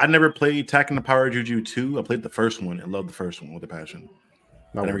 I never played Tak and the Power of Juju 2. I played the first one and loved the first one with a passion.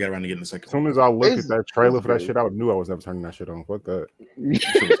 I never got around to getting the second. As soon as I looked at that trailer for that shit, I knew I was never turning that shit on. Fuck that.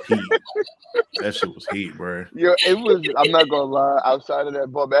 That shit was heat, bro. Yo, it was. I'm not gonna lie. Outside of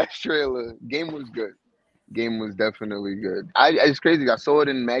that bum ass trailer, game was good. Game was definitely good. It's crazy. I saw it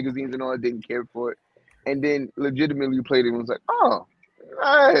in magazines and all. I didn't care for it, and then legitimately played it and was like, oh,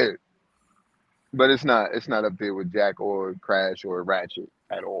 all right. But it's not up there with Jak or Crash or Ratchet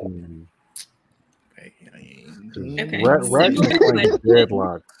at all. Okay.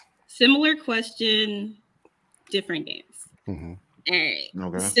 Similar question, different games. All right.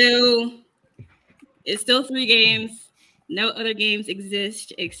 Okay. So it's still 3 games. No other games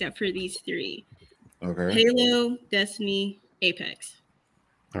exist except for these 3. Okay. Halo, Destiny, Apex.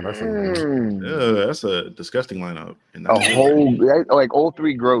 Oh, that's a disgusting lineup. Like all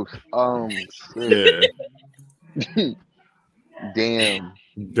 3 gross. Yeah. Damn.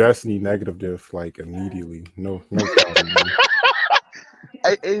 Destiny negative diff like immediately. No problem.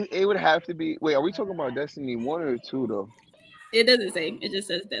 It would have to be. Wait, are we talking about Destiny 1 or 2 though? It doesn't say. It just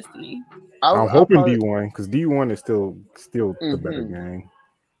says Destiny. I'm hoping D1 because D1 is still the better game.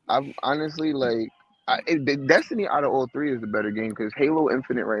 I'm honestly like. Destiny out of all 3 is the better game because Halo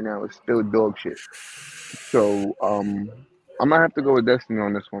Infinite right now is still dog shit. So I might have to go with Destiny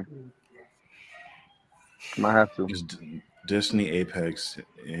on this one. Might have to. Destiny, Apex,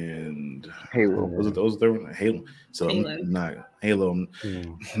 and Halo. Those are Halo. So Halo.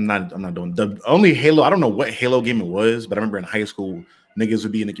 I'm not doing the only Halo. I don't know what Halo game it was, but I remember in high school niggas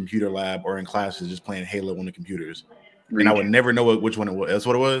would be in the computer lab or in classes just playing Halo on the computers, and I would never know which one it was. That's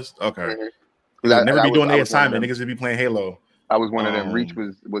what it was. Okay. Mm-hmm. I'd never be doing the assignment. Niggas would be playing Halo. I was one of them. Reach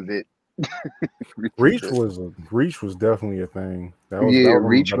was it. Reach was definitely a thing.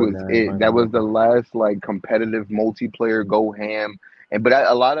 Reach was it. That was the last like competitive multiplayer go ham. But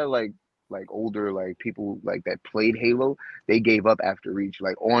a lot of like older like people like that played Halo, they gave up after Reach.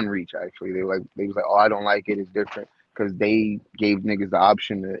 Like on Reach actually, they was like, oh, I don't like it. It's different because they gave niggas the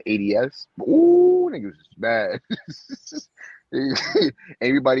option to ADS. Ooh, niggas is bad.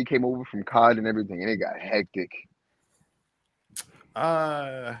 Everybody came over from COD and everything, and it got hectic.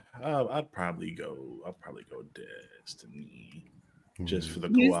 I'd probably go Destiny just for the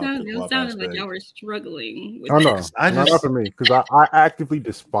co-op. You sounded like y'all were struggling with this. Not for me because I actively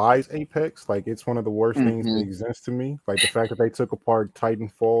despise Apex. Like it's one of the worst things that exists to me. Like the fact that they took apart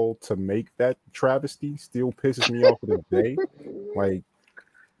Titanfall to make that travesty still pisses me off to this day. Like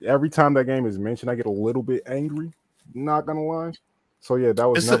every time that game is mentioned, I get a little bit angry. Not gonna lie. So yeah, that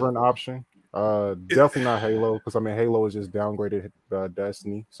was never an option. Definitely not Halo because I mean Halo is just downgraded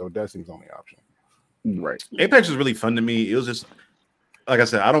Destiny, so Destiny's the only option. Right. Apex was really fun to me. It was just like I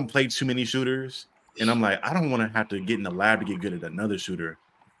said, I don't play too many shooters, and I'm like, I don't want to have to get in the lab to get good at another shooter.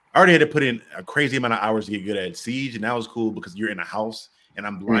 I already had to put in a crazy amount of hours to get good at Siege, and that was cool because you're in a house and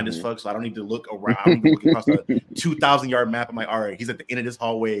I'm blind as fuck, so I don't need to look around. I don't need to look across a 2,000-yard map. I'm like, all right, he's at the end of this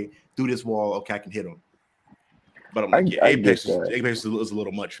hallway, through this wall. Okay, I can hit him. But I'm like, Apex was a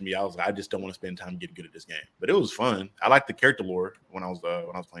little much for me. I was like, I just don't want to spend time getting good at this game. But it was fun. I liked the character lore when I was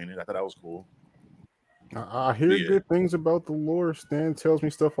playing it. I thought that was cool. I hear good things about the lore. Stan tells me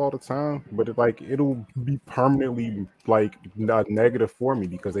stuff all the time, but it'll be permanently like not negative for me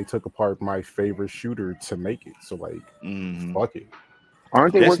because they took apart my favorite shooter to make it. So fuck it.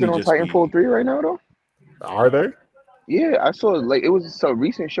 Aren't they working on Titanfall 3 right now though? Are they? Yeah, I saw it was a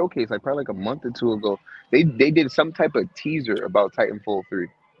recent showcase, like probably like a month or two ago. They did some type of teaser about Titanfall 3.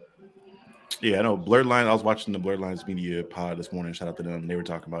 Yeah, I know. Blurred Lines. I was watching the Blurred Lines media pod this morning. Shout out to them. They were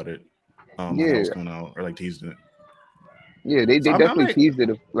talking about it. When that was coming out, or like teasing it. Yeah, they definitely teased it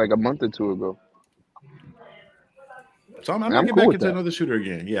like a month or two ago. So I'm gonna get back into another shooter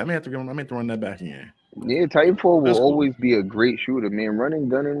again. Yeah, I may have to run that back again. Yeah, Titanfall will always be a great shooter, man. Running,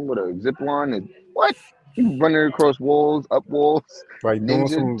 gunning with a zip line and what? You running across walls, up walls, like doing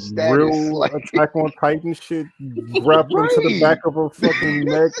some real Attack on Titan shit, grappling to the back of a fucking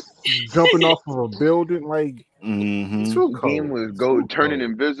neck, jumping off of a building. Like, game was turning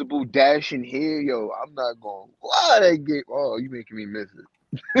invisible, dashing here. Yo, I'm not going. Wow, that game. Oh, you making me miss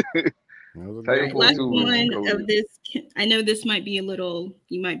it. Last one of this. I know this might be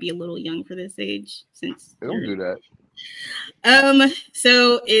you might be a little young for this age since. Don't do that.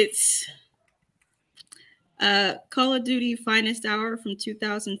 So it's Call of Duty Finest Hour from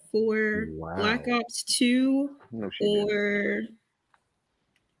 2004, Black Ops 2, or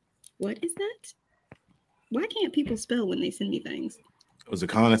what is that? Why can't people spell when they send me things? Was it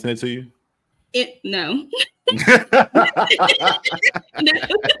Colin that sent it to you? No.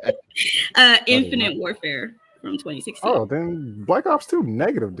 Infinite Warfare from 2016. Oh, then Black Ops 2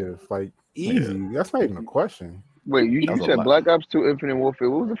 negative diff. Like, easy. Yeah. That's not even a question. Wait, you said Black Ops 2 Infinite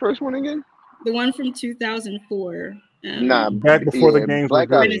Warfare. What was the first one again? The one from 2004. Back before the games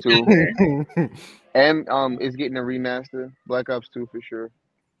Black Ops 2. And it's getting a remaster. Black Ops 2 for sure.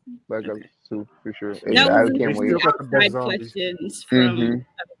 Black Ops 2 for sure. I can't wait. Outside questions from other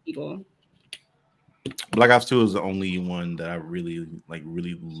people. Black Ops 2 is the only one that I really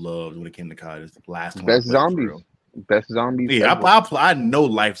loved when it came to COD. It's the last one. Best zombies. Yeah, I know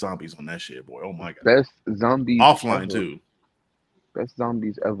life zombies on that shit, boy. Oh my god. Best zombies offline ever. Too. Best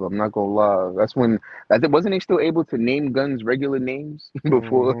zombies ever. I'm not gonna lie. That's when wasn't they still able to name guns regular names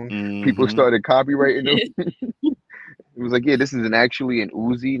before people started copyrighting them? It was like, yeah, this is actually an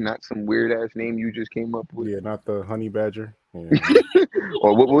Uzi, not some weird ass name you just came up with. Yeah, not the Honey Badger. Yeah.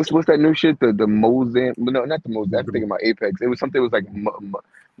 Or what's that new shit? The Mozambique? No, not the Mozambique. I'm thinking about Apex. It was something. It was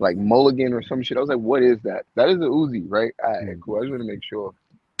like Mulligan or some shit. I was like, what is that? That is an Uzi, right? All right, cool. I just want to make sure.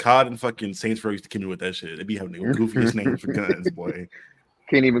 COD and fucking Saints Row used to kill me with that shit. They'd be having the goofiest names for guns, boy.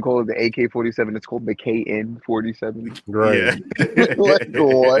 Can't even call it the AK-47. It's called the KN-47. Right. Yeah. Like,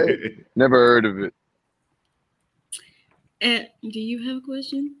 what? Never heard of it. Do you have a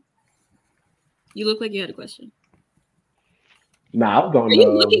question? You look like you had a question. Nah, I'm going. Are you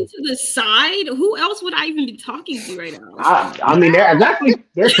looking to the side? Who else would I even be talking to right now? I mean,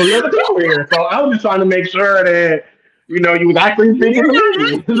 there's some other people here, so I was just trying to make sure that you was actually thinking of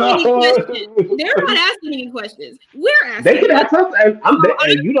me. They're not asking any questions. We're asking. They can ask something.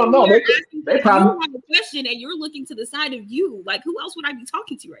 You don't know. They probably have a question, and you're looking to the side of you. Like, who else would I be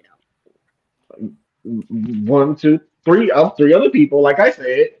talking to right now? 1, 2, 3 other people. Like I said,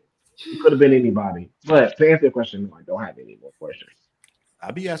 it could have been anybody. But to answer your question, I don't have any more questions.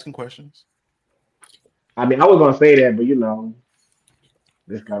 I'll be asking questions. I mean, I was gonna say that, but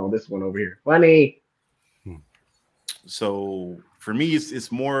this guy on this one over here, funny. So for me,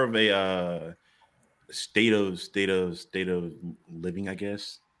 it's more of a state of living, I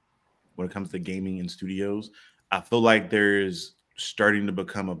guess, when it comes to gaming and studios. I feel like there's starting to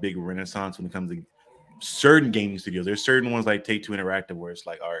become a big renaissance when it comes to certain gaming studios. There's certain ones like Take-Two Interactive where it's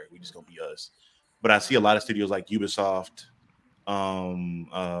like, all right, we just gonna be us. But I see a lot of studios like Ubisoft, so I'm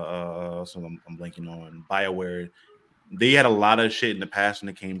blanking on BioWare. They had a lot of shit in the past when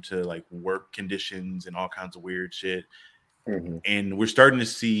it came to like work conditions and all kinds of weird shit. And we're starting to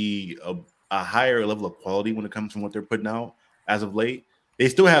see a higher level of quality when it comes from what they're putting out as of late. They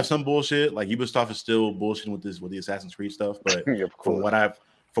still have some bullshit. Like Ubisoft is still bullshitting with the Assassin's Creed stuff. But from what I've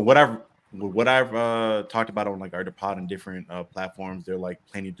talked about on like our pod and different platforms, they're like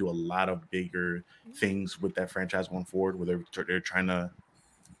planning to do a lot of bigger things with that franchise going forward, where they're trying to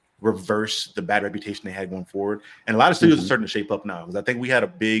reverse the bad reputation they had going forward. And a lot of studios are starting to shape up now, because I think we had a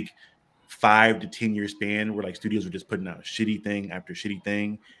big 5 to 10 year span where like studios were just putting out shitty thing after shitty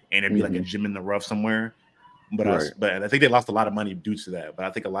thing, and it'd be like a gem in the rough somewhere. But I think they lost a lot of money due to that. But I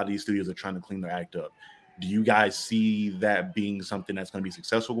think a lot of these studios are trying to clean their act up. Do you guys see that being something that's going to be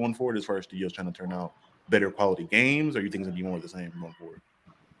successful going forward, as far as studios trying to turn out better quality games, or you think it's going to be more of the same going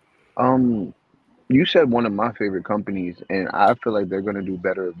forward? You said one of my favorite companies, and I feel like they're going to do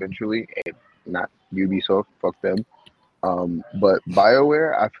better eventually. not Ubisoft. Fuck them. But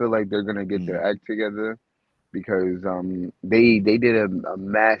BioWare, I feel like they're gonna get their act together because they did a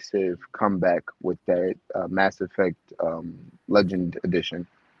massive comeback with that Mass Effect Legend Edition.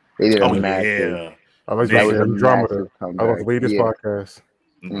 They did a massive. Yeah. I like That was a Andromeda. massive I comeback. was the latest Yeah. podcast.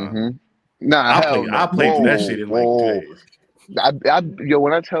 Mm-hmm. Nah, hell no. I played through that shit in like 2 days. Yo,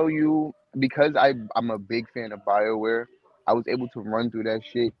 when I tell you, because I'm a big fan of BioWare, I was able to run through that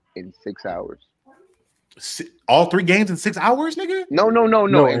shit in 6 hours. All 3 games in 6 hours, nigga? No,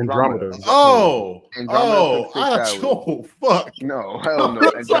 Andromeda. Oh, Andromeda took 6 hours. oh, fuck. No, hell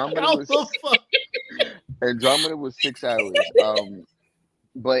no. Andromeda was 6 hours.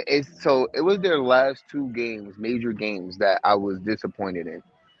 But it was their last 2 games, major games, that I was disappointed in,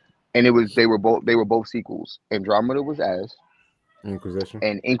 and they were both sequels. Andromeda was ass, Inquisition,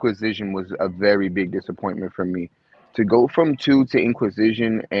 and Inquisition was a very big disappointment for me. To go from 2 to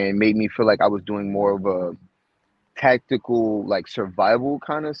Inquisition and made me feel like I was doing more of a tactical, like survival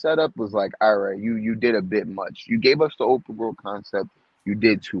kind of setup was like, all right, you did a bit much. You gave us the open world concept. You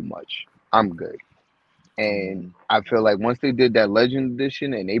did too much. I'm good. And I feel like once they did that Legend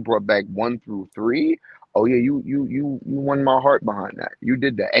Edition and they brought back 1 through 3, oh yeah, you won my heart behind that. You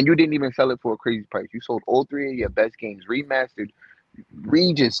did that, and you didn't even sell it for a crazy price. You sold all 3 of your best games, remastered,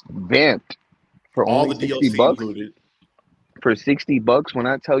 just vamped for all only the $60 DLC included. For $60, when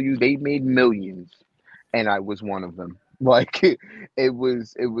I tell you they made millions, and I was one of them. Like it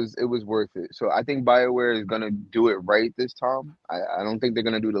was worth it. So I think BioWare is gonna do it right this time. I don't think they're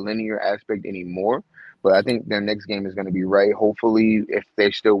gonna do the linear aspect anymore. But I think their next game is going to be right. Hopefully, if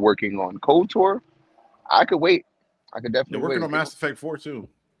they're still working on KOTOR, I could wait. I could definitely They're working wait. on Mass Effect 4 too.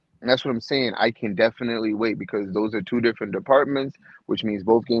 And that's what I'm saying. I can definitely wait because those are 2 different departments, which means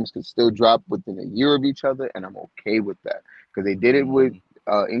both games could still drop within a year of each other, and I'm okay with that because they did it with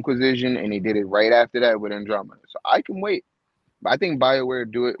Inquisition and they did it right after that with Andromeda. So I can wait. But I think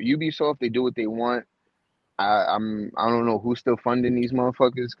BioWare do it. Ubisoft, they do what they want. I don't know who's still funding these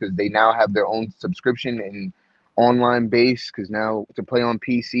motherfuckers because they now have their own subscription and online base. Because now to play on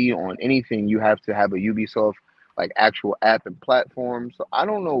PC on anything, you have to have a Ubisoft like actual app and platform. So I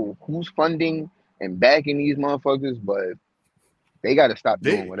don't know who's funding and backing these motherfuckers, but they got to stop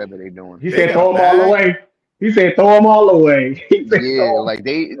doing whatever they're doing. He said throw them all away. He said throw them all away. Yeah, like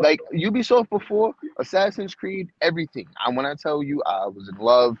Ubisoft before Assassin's Creed, everything. When I tell you, I was in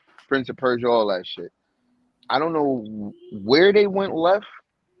love, Prince of Persia, all that shit. I don't know where they went left,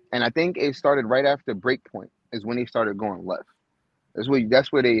 and I think it started right after Breakpoint is when they started going left. That's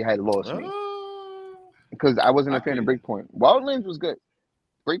where they had lost me because I wasn't a fan of Breakpoint. Wildlands was good.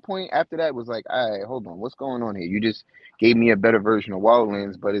 Breakpoint after that was like, all right, hold on, what's going on here? You just gave me a better version of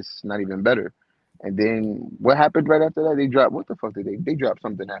Wildlands, but it's not even better. And then what happened right after that? They dropped. What the fuck did they dropped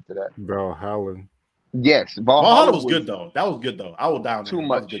something after that? Valhalla. Yes, Valhalla was good though. That was good though. I will down too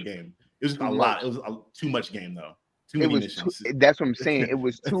much. That was a good game. It was a lot. It was too much game though. Too many missions. That's what I'm saying. It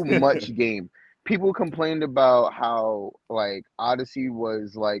was too much game. People complained about how like Odyssey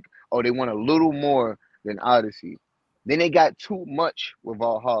was like, oh, they want a little more than Odyssey. Then they got too much with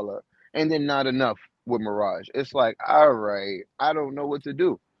Valhalla, and then not enough with Mirage. It's like, all right, I don't know what to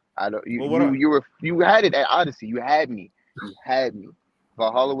do. I don't. You had it at Odyssey. You had me.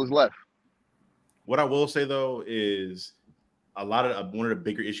 Valhalla was left. What I will say though is a lot of one of the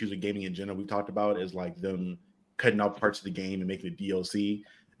bigger issues with gaming in general we talked about is like them cutting out parts of the game and making it DLC.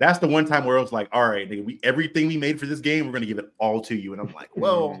 That's the one time where I was like, all right, nigga, everything we made for this game, we're gonna give it all to you. And I'm like,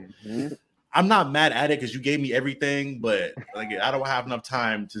 well, I'm not mad at it because you gave me everything, but like I don't have enough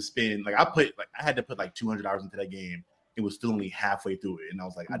time to spend. Like I had to put like $200 into that game. It was still only halfway through it, and I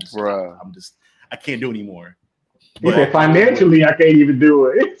was like, I can't do it anymore. He said financially, I can't even do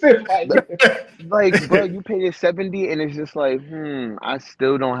it. Like, bro, you paid it $70, and it's just like, I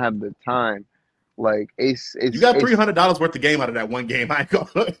still don't have the time. Like, it's you got $300 worth of game out of that one game. I ain't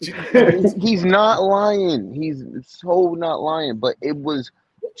gonna. He's not lying. He's so not lying. But it was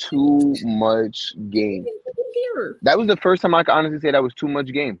too much game. That was the first time I could honestly say that was too much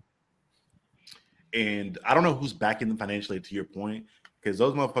game. And I don't know who's backing them financially. To your point, because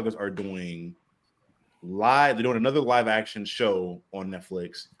those motherfuckers are doing live. They're doing another live action show on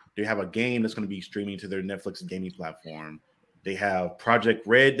Netflix. They have a game that's going to be streaming to their Netflix gaming platform. They have Project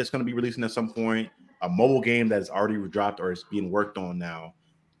Red that's going to be releasing at some point. A mobile game that is already dropped or is being worked on now,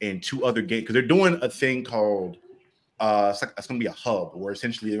 and 2 other games because they're doing a thing called it's going to be a hub where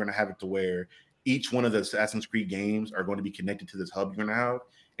essentially they're going to have it to where each one of the Assassin's Creed games are going to be connected to this hub you're going to have,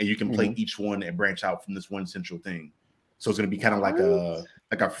 and you can play each one and branch out from this one central thing. So it's going to be kind of like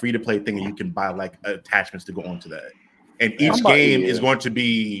a free to play thing, and you can buy like attachments to go onto that. And each game is going to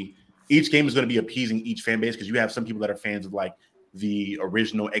be each game is going to be appeasing each fan base because you have some people that are fans of like the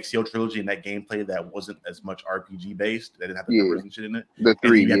original XCO trilogy and that gameplay that wasn't as much RPG based. That didn't have the numbers and shit in it. The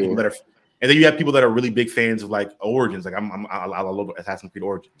 3, and then you have people that are really big fans of like Origins. Like I love Assassin's Creed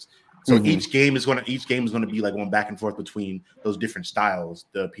Origins. So each game is going to be like going back and forth between those different styles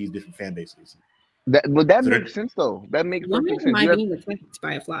to appease different fan bases. That makes sense though. That makes perfect sense. Why am I being attacked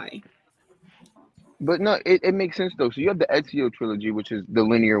by a fly? But no, it makes sense though. So you have the Ezio trilogy, which is the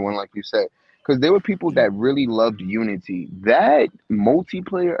linear one, like you said. Because there were people that really loved Unity. That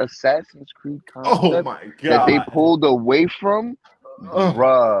multiplayer Assassin's Creed concept that they pulled away from,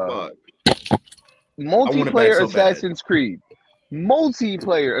 bruh. Multiplayer Assassin's Creed.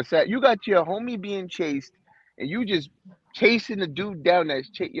 Multiplayer Assassin. You got your homie being chased, and you just chasing the dude down that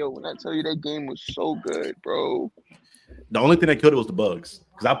shit. Yo, when I tell you that game was so good, bro. The only thing that killed it was the bugs.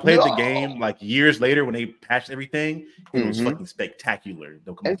 Because I played the game like years later when they patched everything. It was fucking spectacular.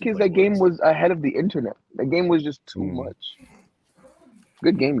 That's because that game was ahead of the internet. That game was just too much.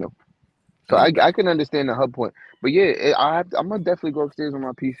 Good game though. So I can understand the hub point. But yeah, I'm gonna definitely go upstairs on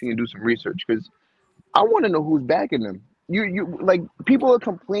my PC and do some research because I want to know who's backing them. You like people are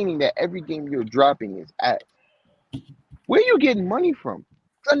complaining that every game you're dropping is ass. Where are you getting money from?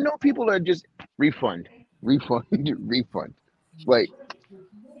 I know people are just refund. Like,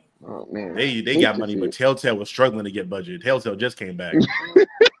 oh man, they got money, but Telltale was struggling to get budget. Telltale just came back.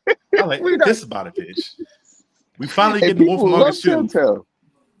 I'm like, this is about a bitch. We finally get the Wolf Among Us 2.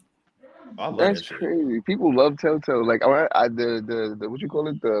 That's crazy. People love Telltale. Like, the what you call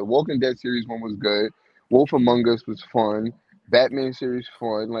it? The Walking Dead series one was good. Wolf Among Us was fun. Batman series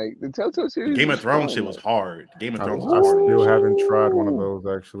fun. Like the Telltale series. Game of Thrones shit was hard. Game of Thrones. I still haven't tried one of those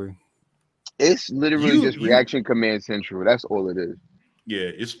actually. It's literally just reaction command central. That's all it is. Yeah,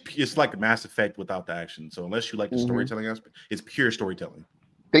 it's like Mass Effect without the action. So unless you like the storytelling aspect, it's pure storytelling.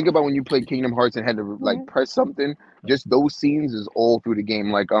 Think about when you played Kingdom Hearts and had to like press something. Just those scenes is all through the game.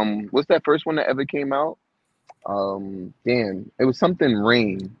 Like what's that first one that ever came out? It was something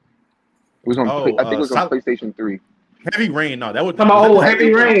Rain. It was on. I think it was on PlayStation 3. Heavy Rain. No, that would.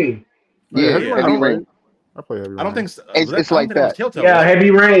 Heavy Rain. Yeah, Heavy Rain. I play Heavy Rain. I don't think so. It's like that. Yeah, Heavy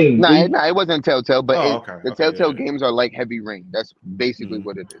Rain. Nah, it wasn't Telltale, but the Telltale games are like Heavy Rain. That's basically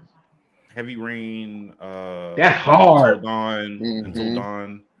what it is. Heavy Rain. That's hard. Until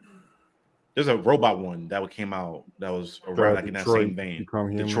Dawn. There's a robot one that came out that was around like in that same vein.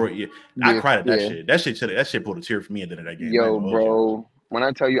 Detroit. Yeah. I cried at that shit. That shit pulled a tear for me at the end of that game. Yo, bro. When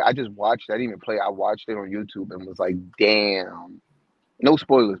I tell you, I just watched. I didn't even play. I watched it on YouTube and was like, "Damn." No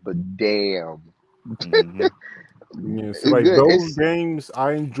spoilers, but damn. Yeah, so like those games,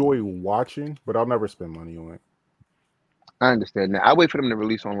 I enjoy watching, but I'll never spend money on it. I understand that. I wait for them to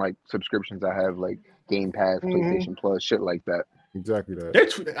release on like subscriptions. I have like Game Pass, PlayStation Plus, shit like that. Exactly that.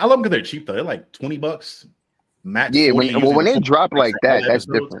 I love them because they're cheap though. They're like $20 max. Yeah, when they drop like that, that's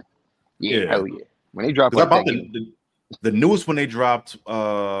different. Yeah, hell yeah. When they drop like that. The newest one they dropped,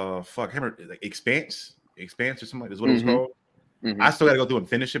 like Expanse or something like that's what it was called. I still gotta go through and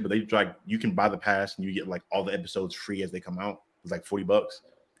finish it, but they like you can buy the pass and you get like all the episodes free as they come out. It's like $40, and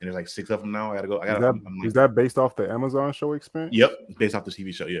there's like 6 of them now. I gotta go. Is that based off the Amazon show Expanse? Yep, based off the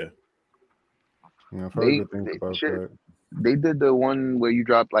TV show. Yeah. Yeah, I've heard good things about that. They did the one where you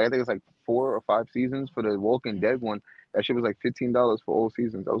dropped like I think it's like 4 or 5 seasons for the Walking Dead one. That shit was like $15 for all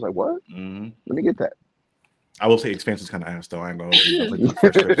seasons. I was like, what? Let me get that. I will say Expanse is kind of ass though. I ain't gonna hold you.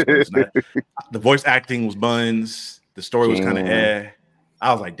 The voice acting was buns. The story was kind of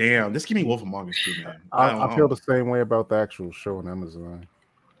I was like, damn, this give me Wolf Among Us too, man. I feel the same way about the actual show on Amazon.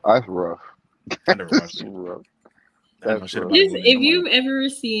 That's rough. I never watched it. Rough. If you've ever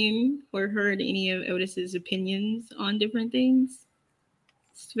seen or heard any of Otis's opinions on different things,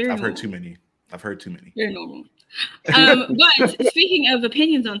 it's very normal. I've heard too many. Very normal. But speaking of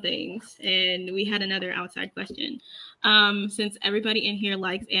opinions on things, and we had another outside question. Since everybody in here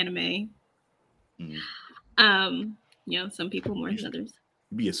likes anime, some people more than others.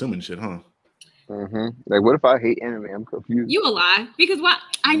 You be assuming shit, huh? Like, what if I hate anime? I'm confused. You a lie because what?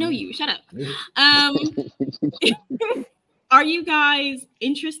 I know you. Shut up. Are you guys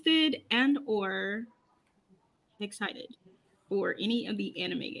interested and or excited for any of the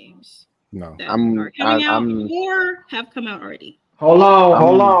anime games? No, that are coming out or have come out already. Hold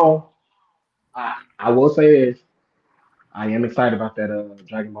on. I will say this. I am excited about that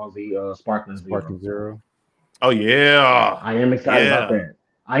Dragon Ball Z Sparking Zero. Oh yeah. I am excited about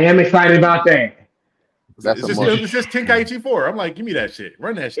that. It's just Tenkaichi 4. I'm like, give me that shit.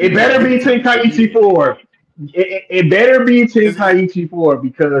 Run that shit. It better be Tenkaichi 4. It better be Tenkaichi 4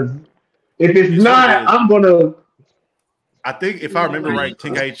 because if it's not, I'm gonna I think if I remember right,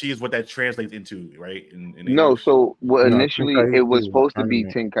 Tenkaichi is what that translates into, right? In No, English. so what No, initially Tenkaichi it was is supposed to be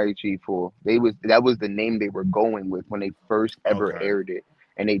tournament. Tenkaichi 4. That was the name they were going with when they first ever Okay. aired it,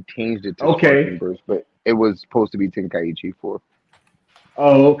 and they changed it to Okay. Sparking Burst, but it was supposed to be Tenkaichi 4.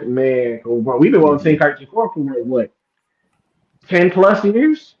 Oh man, cool, bro. We've been watching Tenkaichi 4 for what 10+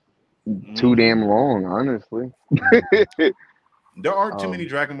 years? Too Mhm. damn long, honestly. There aren't too many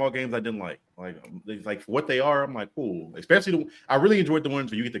Dragon Ball games I didn't like. Like for what they are, I'm like, cool. Especially I really enjoyed the ones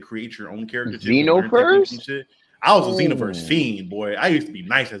where you get to create your own character too, and learn techniques and shit. I was a Xenoverse fiend, boy. I used to be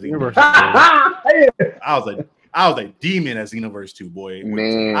nice as Xenoverse. I was a demon as Xenoverse 2, boy.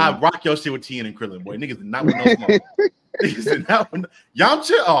 Man. I rock your shit with Tien and Krillin, boy. Niggas did not want no smoke. Niggas did not want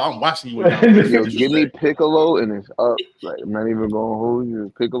Yamcha. Oh, I'm watching you with Yamcha. Yo, give me Piccolo and it's up. Like, I'm not even gonna hold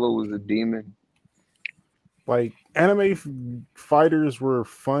you. Piccolo was a demon. Like anime fighters were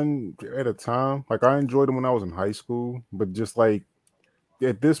fun at a time. Like I enjoyed them when I was in high school, but just like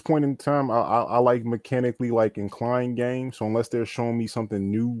at this point in time, I like mechanically like inclined games. So unless they're showing me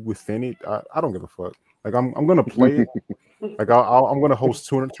something new within it, I don't give a fuck. Like I'm gonna play it. Like I'm gonna host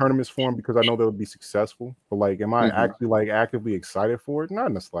tournaments for them because I know they'll be successful. But like, am I actually like actively excited for it? Not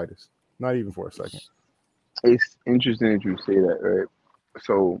in the slightest. Not even for a second. It's interesting that you say that, right?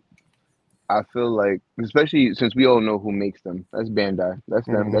 So I feel like, especially since we all know who makes them, that's Bandai. That's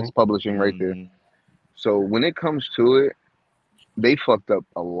them. That's publishing right there. So when it comes to it, they fucked up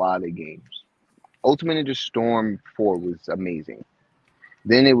a lot of games. Ultimate Ninja Storm 4 was amazing.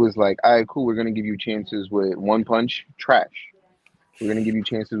 Then it was like, all right, cool, we're going to give you chances with One Punch, trash. We're going to give you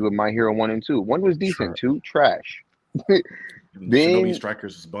chances with My Hero 1 and 2. 1 was decent, 2, trash. Then Shinobi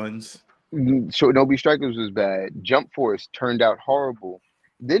Strikers was buns. Shinobi Strikers was bad. Jump Force turned out horrible.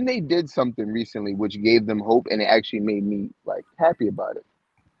 Then they did something recently which gave them hope, and it actually made me like happy about it.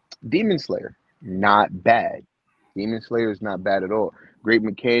 Demon Slayer, not bad. Demon Slayer is not bad at all. Great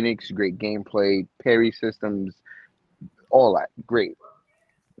mechanics, great gameplay, parry systems, all that, great.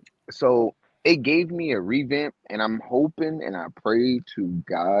 So it gave me a revamp, and I'm hoping and I pray to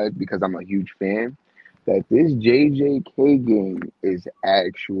God, because I'm a huge fan, that this JJK game is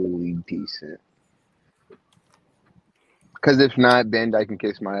actually decent. Because if not, Bandai can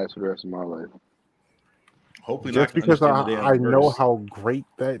kiss my ass for the rest of my life. Hopefully, just because I know how great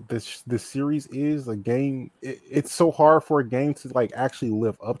that this series is. A game, it's so hard for a game to like actually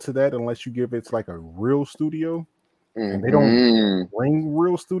live up to that unless you give it like a real studio, and they don't bring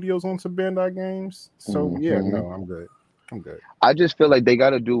real studios onto Bandai games. So yeah, no, I'm good. I just feel like they got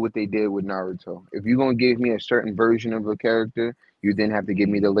to do what they did with Naruto. If you're gonna give me a certain version of a character, you then have to give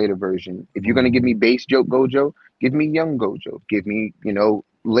me the later version. If you're gonna give me base joke Gojo, give me young Gojo. Give me,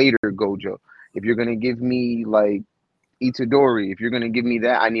 later Gojo. If you're gonna give me like Itadori, if you're gonna give me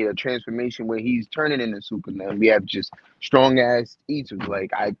that, I need a transformation where he's turning into Superman. We have just strong ass Itadori.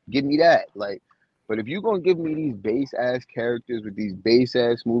 Like, give me that. Like, but if you're gonna give me these base ass characters with these base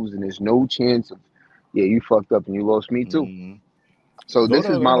ass moves, and there's no chance of, yeah, you fucked up and you lost me too. So this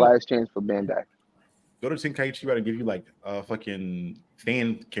is my last chance for Bandai. Go to Tenkaichi, about to give you like fucking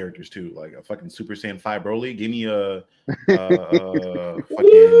fan characters too, like a fucking Super Saiyan 5 Broly. Give me a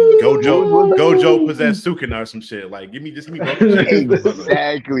fucking Gojo possessed Sukuna or some shit. Like give me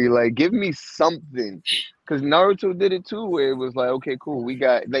exactly. Like give me something, because Naruto did it too, where it was like, okay, cool, we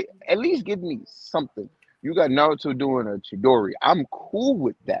got like at least give me something. You got Naruto doing a Chidori. I'm cool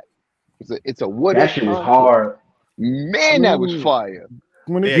with that. It's a what? That shit was hard. Man, that was fire.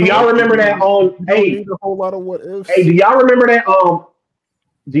 Do y'all remember that on a whole lot of what ifs? Hey, do y'all remember that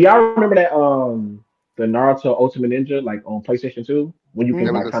the Naruto Ultimate Ninja like on PlayStation 2? When you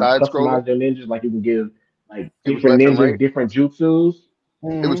can like kind of customize your ninjas, like you can give like different ninjas different jutsus.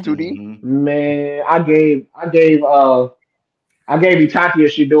 It was 2D. Man, I gave Itachi a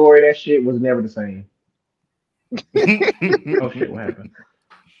Shidori. That shit was never the same. Oh shit, what happened?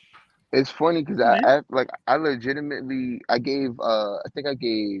 It's funny because I legitimately I gave who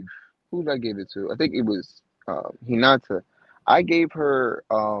did I give it to? I think it was Hinata. I gave her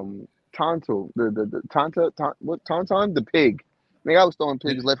Tonto, the Tauntaun, the pig. I mean, I was throwing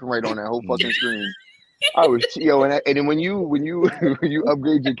pigs left and right on that whole fucking screen. I was and then when you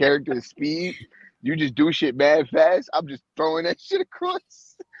upgrade your character's speed, you just do shit mad fast. I'm just throwing that shit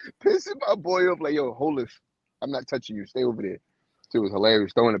across, pissing my boy off like, yo, hold this. I'm not touching you. Stay over there. It was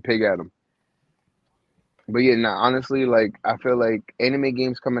hilarious throwing a pig at him. But yeah, honestly, like I feel like anime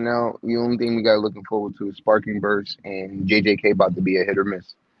games coming out, the only thing we got looking forward to is Sparking Burst, and JJK about to be a hit or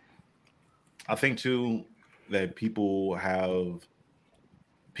miss. I think too that people are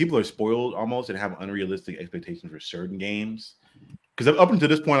spoiled almost and have unrealistic expectations for certain games. Because up until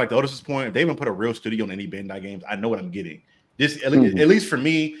this point, like the Otis's point, if they haven't put a real studio on any Bandai games, I know what I'm getting. Just at least for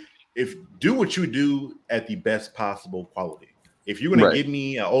me, if do what you do at the best possible quality. If you're gonna give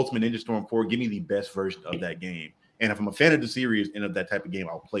me an Ultimate Ninja Storm 4, give me the best version of that game. And if I'm a fan of the series and of that type of game,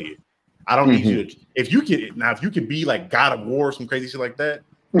 I'll play it. I don't need you to. If you can be like God of War, some crazy shit like that,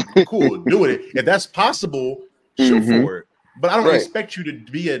 cool, do it. If that's possible, shoot for it. But I don't expect you to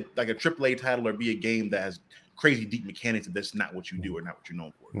be a AAA title or be a game that has crazy deep mechanics if that's not what you do or not what you're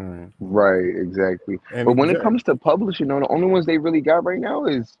known for. Right, exactly. But when it comes to publishing, the only ones they really got right now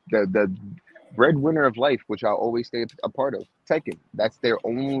is the breadwinner of life, which I'll always stay a part of. Tekken. That's their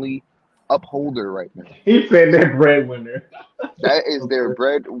only upholder right now. He said that breadwinner. That is their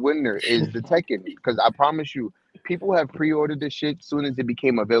breadwinner, is the Tekken. Because I promise you, people have pre-ordered this shit as soon as it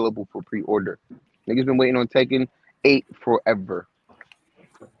became available for pre-order. Niggas been waiting on Tekken 8 forever.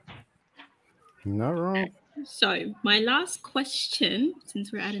 Not wrong. So my last question,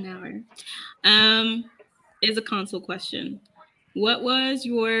 since we're at an hour, is a console question. What was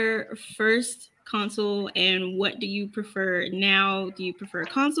your first console and what do you prefer now? Do you prefer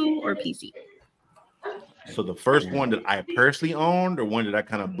console or PC? So the first one that I personally owned, or one that I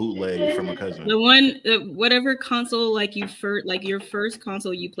kind of bootlegged from a cousin? The one, whatever console your first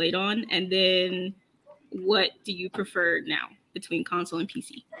console you played on, and then what do you prefer now between console and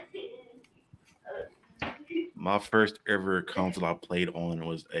PC? My first ever console I played on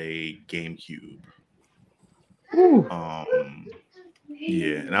was a GameCube.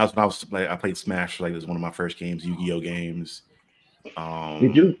 Yeah, and I played Smash. Like, it was one of my first games, Yu-Gi-Oh games.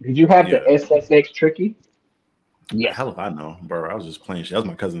 Did you have the SSX Tricky? Yeah, hell if I know, bro. I was just playing shit. That was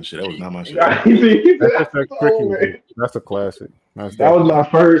my cousin's shit. That was not my shit. SSX Tricky, that's a classic. That was my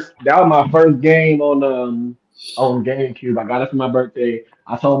first game on GameCube. I got it for my birthday.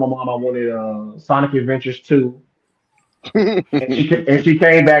 I told my mom I wanted Sonic Adventures 2. and she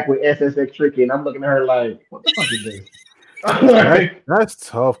came back with SSX Tricky, and I'm looking at her like, what the fuck is this? That's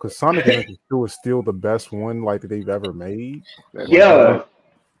tough because Sonic Adventures 2 is still the best one like that they've ever made. Yeah,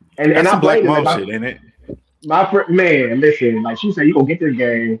 and I Black played Mom shit, ain't it? Man, listen, like she said, you gonna get this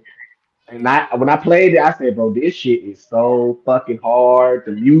game, and when I played it, I said, bro, this shit is so fucking hard.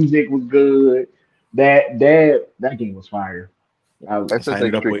 The music was good. That game was fire.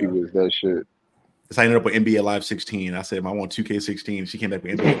 SSX Tricky was that shit. I ended up with NBA Live 16. I said, I want 2K16. She came back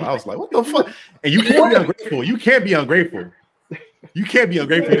with NBA. I was like, what the fuck? And you can't be ungrateful. You can't be ungrateful. You can't be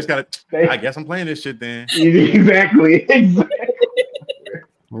ungrateful. You just gotta. I guess I'm playing this shit then. Exactly. You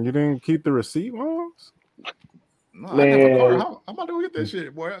didn't keep the receipt, Moms? No, man, I'm about to go get that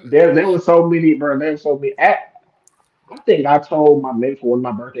shit, boy. There was so many, bro. There was so many. I think I told my mate for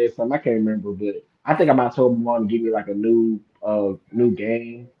my birthday or something. I can't remember, but I think I might have told my mom to give me like a new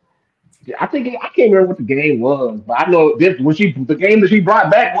game. I can't remember what the game was, but I know the game that she brought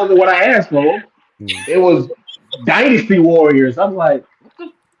back wasn't what I asked for. It was Dynasty Warriors. I'm like,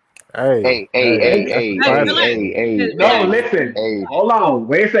 hey. No, listen. Hey. Hold on.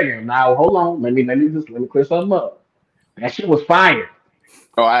 Wait a second. Now, hold on. Let me clear something up. That shit was fire.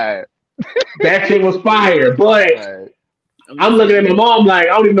 Oh, all right. That shit was fire, but I'm looking at my mom like,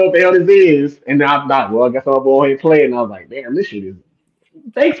 I don't even know what the hell this is. And I'm not, well, I guess I'll go ahead and play it. And I was like, damn, this shit is.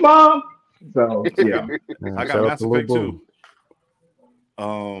 Thanks, Mom. So, yeah. I got Mass Effect too.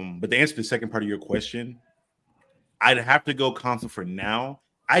 But to answer the second part of your question, I'd have to go console for now.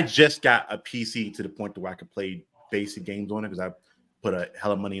 I just got a PC to the point where I could play basic games on it because I put a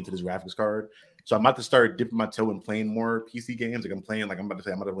hell of money into this graphics card. So I'm about to start dipping my toe and playing more PC games. I'm about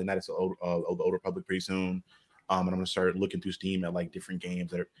to play Knights of the Old Republic pretty soon. And I'm gonna start looking through Steam at like different games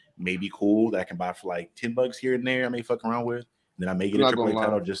that are maybe cool that I can buy for like $10 here and there. I may fuck around with. Then I may get a AAA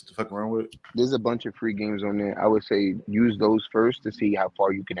title just to fuck around with. There's a bunch of free games on there. I would say use those first to see how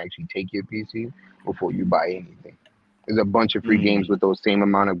far you can actually take your PC before you buy anything. There's a bunch of free games with those same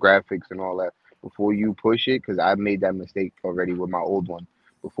amount of graphics and all that before you push it, because I've made that mistake already with my old one.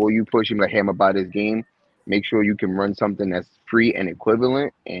 Before you push him like, hey, I'm about this game, make sure you can run something that's free and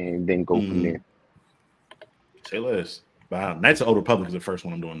equivalent and then go from there. Say less. Wow. Knights of the Old Republic is the first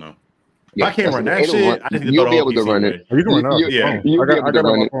one I'm doing though. Yeah, I can't run that shit. I just you'll be able to run it. You can run it. Yeah. I got it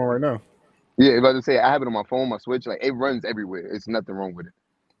on my phone right now. Yeah, about to say I have it on my phone, my Switch. Like, it runs everywhere. It's nothing wrong with it.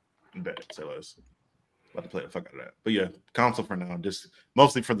 Bet. Say less. About to play the fuck out of that. But yeah, console for now. Just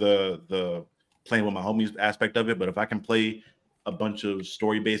mostly for the playing with my homies aspect of it. But if I can play a bunch of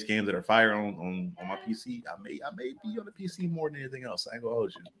story-based games that are fire on my PC, I may be on the PC more than anything else. I ain't gonna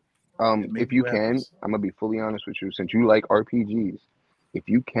hold you. If you can, I'm gonna be fully honest with you. Since you like RPGs, if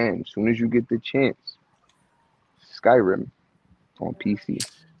you can, as soon as you get the chance, Skyrim on PC.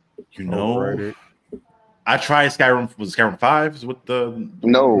 You know, I tried Skyrim. Was Skyrim 5? Is what the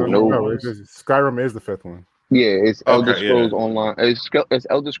no. Skyrim is the fifth one. Yeah, it's Elder Okay, Scrolls yeah. Online. It's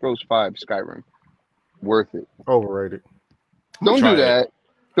Elder Scrolls 5 Skyrim. Worth it. Overrated. Don't do try it. that.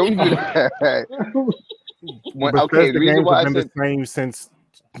 Don't do that. Bethesda The reason games why have I been said the same since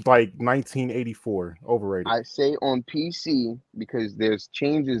like 1984. Overrated. I say on PC because there's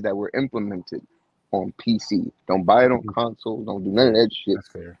changes that were implemented on PC. Don't buy it on console. Don't do none of that shit. That's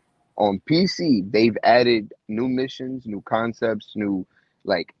fair. On PC, they've added new missions, new concepts, new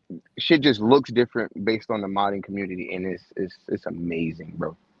like shit just looks different based on the modding community, and it's amazing,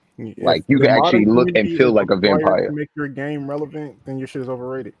 bro. If Like you the can actually modding look and community feel is like a required vampire. to make your game relevant, then your shit is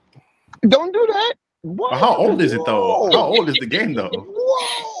overrated. Don't do that. What? But how old is it though? Whoa. How old is the game though?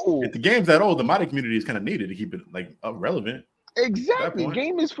 Whoa! If the game's that old, the modding community is kind of needed to keep it like relevant. Exactly. point.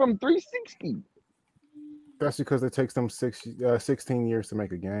 Game is from 360. That's because it takes them 16 years to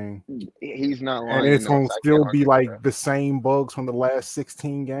make a game. He's not lying. And it's no, going so to I still can't be argue like with the same bugs from the last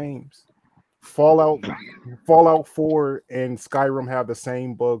 16 games. Fallout 4 and Skyrim have the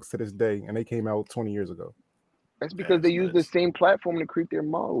same bugs to this day, and they came out 20 years ago. That's because they use the same platform to create their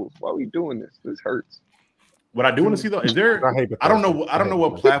models. Why are we doing this? This hurts. What I do want to see though is there. I don't know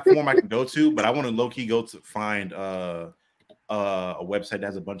what platform I can go to, but I want to low key go to find a website that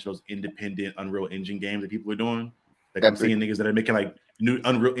has a bunch of those independent Unreal Engine games that people are doing. Like I'm seeing niggas that are making like new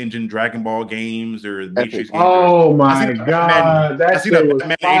Unreal Engine Dragon Ball games or Matrix games. Oh my god, that shit was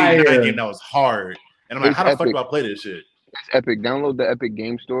fire. Game that was hard, and I'm like, how the fuck do I play this shit? It's epic. Download the Epic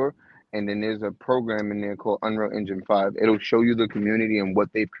Game Store, and then there's a program in there called Unreal Engine 5. It'll show you the community and what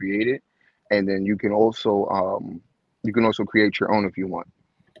they've created, and then you can also create your own if you want.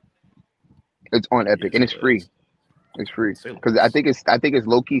 It's on Epic and it's free. It's free because I think it's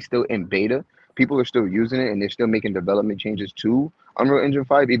low key still in beta. People are still using it and they're still making development changes to Unreal Engine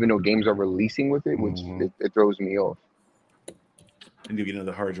 5, even though games are releasing with it, which it throws me off. I need to get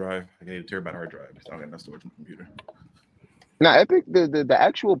another hard drive. I need a terabyte hard drive. So I don't got enough storage on the computer. Now, Epic, the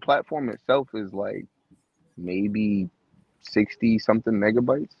actual platform itself is like maybe 60 something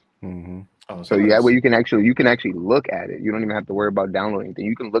megabytes. Mm-hmm. Oh, so yeah, where you can actually look at it. You don't even have to worry about downloading anything.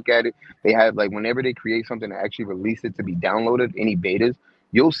 You can look at it. They have like whenever they create something to actually release it to be downloaded, any betas,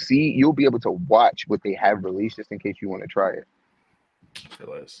 you'll be able to watch what they have released just in case you want to try it.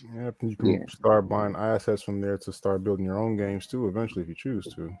 Yeah, you can start buying assets from there to start building your own games too. Eventually, if you choose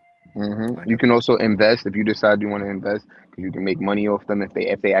to. Mm-hmm. You can also invest if you decide you want to invest because you can make money off them if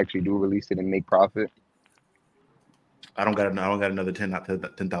they actually do release it and make profit. I don't got another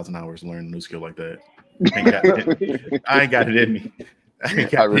 10,000 hours to learn a new skill like that. I ain't got it in me.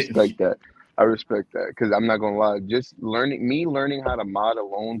 I respect that. I respect that because I'm not gonna lie. Just learning how to mod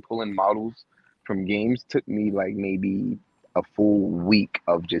alone, pulling models from games took me like maybe a full week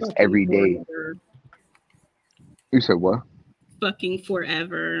of just every day. You said what? Fucking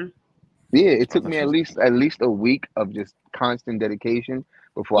forever. Yeah, it took me at least a week of just constant dedication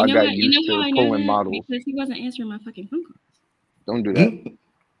before I got used to pulling models. Because he wasn't answering my fucking phone calls. Don't do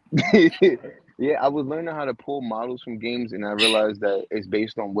that. Yeah, I was learning how to pull models from games, and I realized that it's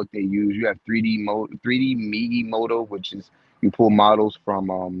based on what they use. You have 3D Migi Modo, which is you pull models from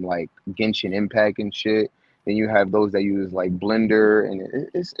like Genshin Impact and shit. Then you have those that use like Blender, and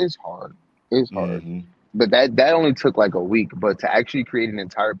it's hard. It's hard. Mm-hmm. But that only took like a week. But to actually create an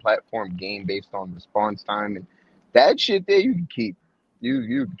entire platform game based on response time and that shit there, you can keep.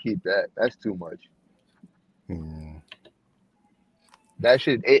 You can keep that. That's too much. That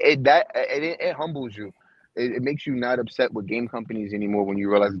shit it humbles you. It makes you not upset with game companies anymore when you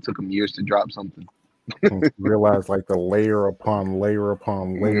realize it took them years to drop something. Realize like the layer upon layer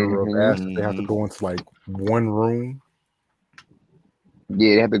upon layer of assets. They have to go into like one room.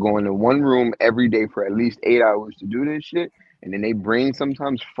 Yeah, they have to go into one room every day for at least 8 hours to do this shit. And then they brain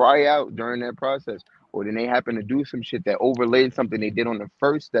sometimes fry out during that process. Or then they happen to do some shit that overlaid something they did on the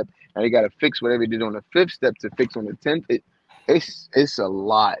first step. And they got to fix whatever they did on the 5th step to fix on the 10th. It's a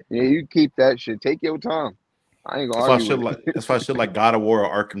lot. Yeah, you keep that shit. Take your time. I ain't gonna argue. That's why shit like God of War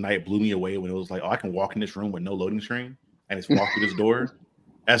or Arkham Knight blew me away when it was like, oh, I can walk in this room with no loading screen and just walk through this door.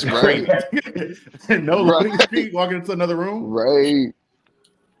 That's great. No loading screen, walking into another room. Right.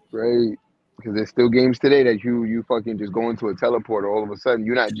 Because there's still games today that you fucking just go into a teleporter. All of a sudden,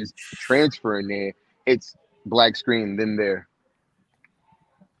 you're not just transferring there. It's black screen, then there.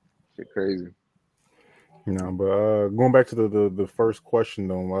 Shit crazy. No, but going back to the first question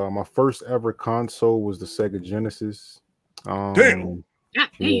though, my first ever console was the Sega Genesis. Damn.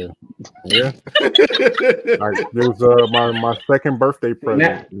 Yeah. It was my second birthday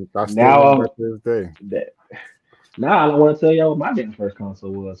present. I still remember to this day. Now I don't want to tell y'all what my damn first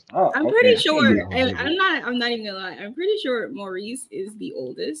console was. I'm pretty sure, and I'm not even gonna lie. I'm pretty sure Maurice is the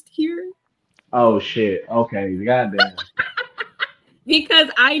oldest here. Oh shit. Okay, goddamn. Because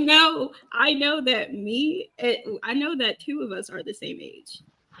I know that I know that two of us are the same age.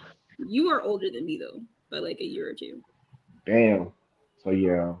 You are older than me though, by like a year or two. Damn. So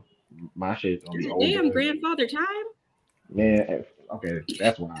yeah, my shit's gonna be older. Damn, grandfather time. Man, okay,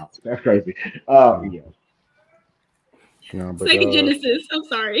 that's wild. That's crazy. Yeah. No, but, Sega Genesis. I'm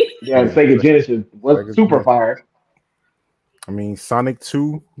sorry. Yeah, Sega Genesis was Sega super Genesis. fire. I mean, Sonic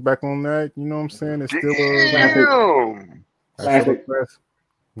 2 back on that. You know what I'm saying? It's still Damn. Classic.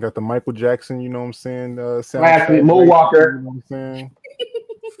 You got the Michael Jackson. You know what I'm saying? Classic soundtrack, Moonwalker. You know what I'm saying?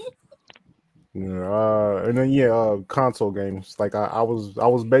 And then console games. Like I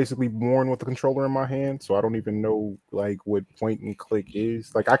was basically born with the controller in my hand, so I don't even know like what point and click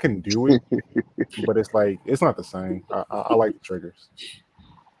is. Like I can do it, but it's like it's not the same. I like the triggers.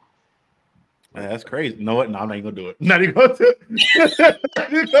 Man, that's crazy. You know what? No, I'm not even gonna do it. Not even gonna do it.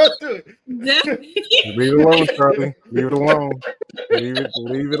 Not even gonna do it. Leave it alone, Charlie. Leave it alone.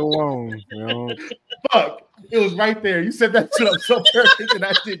 Leave it alone. You know? Fuck. It was right there. You said that shit up so perfect and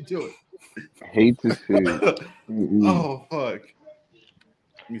I didn't do it. I hate to see it. Oh fuck.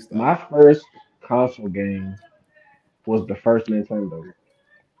 My first console game was the first Nintendo.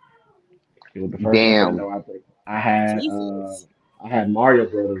 It was the first Nintendo I played. I had Mario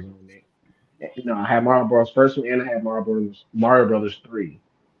Brothers on it. You know, I had Mario Bros. First one and I had Mario Brothers 3.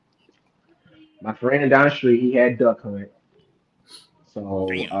 My friend down the street, he had Duck Hunt. So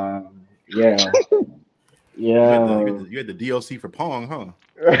yeah. Yeah. You had the DLC for Pong, huh?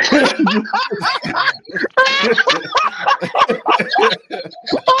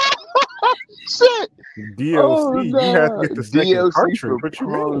 Shit. DLC. Oh, You have to get the second DLC cartridge. for What you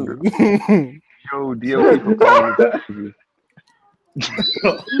Pong. Yo, DLC for Pong.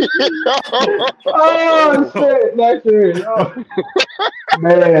 Oh shit! That shit. Oh.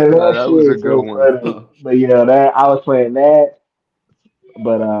 Man, that was a shit good one. Funny. But yeah, that I was playing that.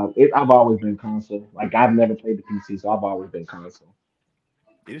 But I've always been console. Like I've never played the PC, so I've always been console.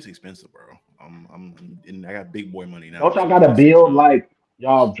 It is expensive, bro. I got big boy money now. Don't y'all gotta build like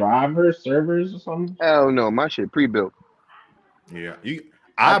y'all drivers, servers, or something? Hell no, my shit pre-built. Yeah,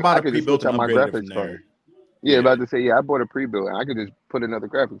 I bought a pre-built and my upgraded it graphics from card. there. Yeah, about to say, I bought a pre-built and I could just put another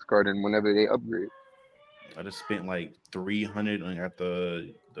graphics card in whenever they upgrade. I just spent like $300 at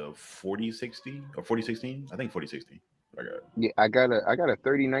the 4060 or 4016. I think 4060. I got a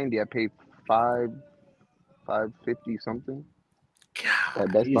 3090. I paid $550 something.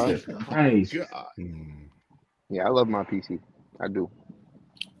 God, Best Buy. Jesus Christ. Yeah, I love my PC. I do.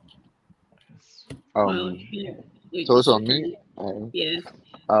 So it's on me. Yeah.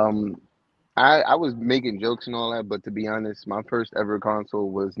 I was making jokes and all that, but to be honest, my first ever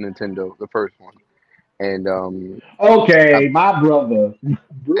console was Nintendo, the first one. And okay, my brother.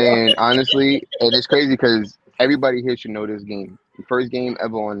 And honestly, and it's crazy because everybody here should know this game. The first game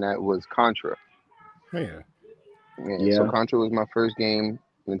ever on that was Contra. Yeah. So Contra was my first game.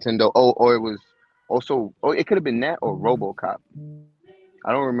 Nintendo. Or it was also. It could have been that or RoboCop.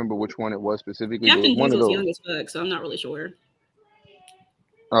 I don't remember which one it was specifically. Yeah, I think one of Diesel's those. young as fuck, so I'm not really sure.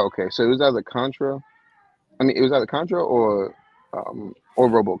 Oh, okay, so it was either Contra. I mean, it was either Contra or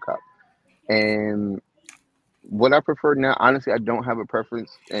RoboCop. And what I prefer now, honestly, I don't have a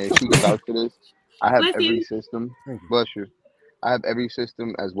preference. And she goes out for this. I have every system. Bless you. I have every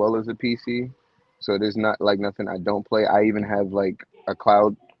system as well as a PC. So there's not like nothing I don't play. I even have like a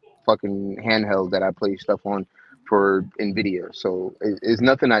cloud fucking handheld that I play stuff on for NVIDIA. So it's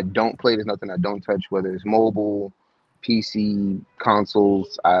nothing I don't play. There's nothing I don't touch, whether it's mobile, PC,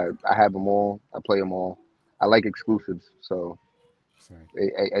 consoles. I have them all. I play them all. I like exclusives. So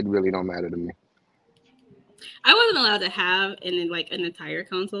it really don't matter to me. I wasn't allowed to have an entire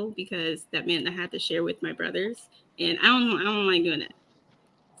console because that meant I had to share with my brothers, and I don't like doing that.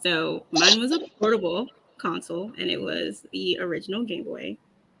 So mine was a portable console, and it was the original Game Boy,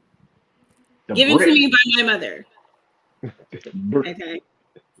 given to me by my mother. Okay,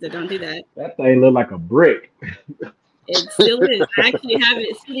 so don't do that. That thing looked like a brick. It still is. I actually have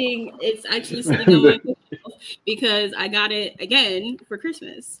it sitting. It's actually sitting on my bookshelf because I got it again for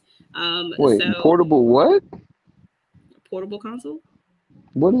Christmas. Wait, portable what? Portable console.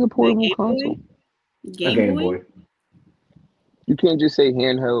 What is a portable console? Game Boy. You can't just say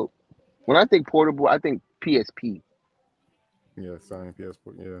handheld. When I think portable, I think PSP. Yeah, signing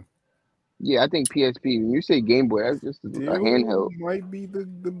PSP. Yeah. Yeah, I think PSP. When you say Game Boy, that's just a handheld. Might be the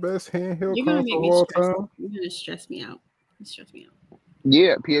best handheld You're gonna console make me of all stress. time. You're gonna stress me out.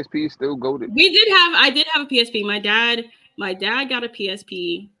 Yeah, PSP is still goated. I did have a PSP. My dad got a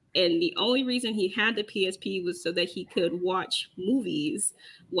PSP And the only reason he had the PSP was so that he could watch movies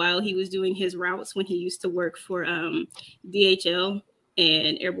while he was doing his routes when he used to work for DHL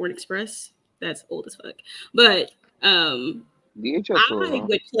and Airborne Express. That's old as fuck. But I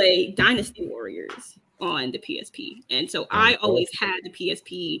would play Dynasty Warriors on the PSP. And so I always had the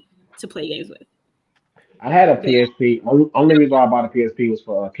PSP to play games with. I had a PSP. Only reason why I bought a PSP was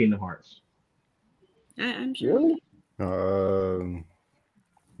for Kingdom Hearts. I'm sure. Really?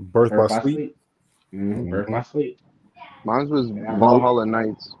 Birth by Sleep. Birth by Sleep. Mine was Valhalla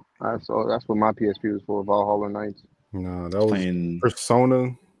Knights. That's what my PSP was for. Valhalla Knights. No, that was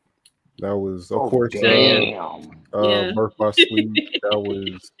Persona. That was, of course, Birth by Sleep. That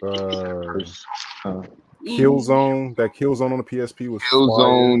was Killzone. That Killzone on the PSP was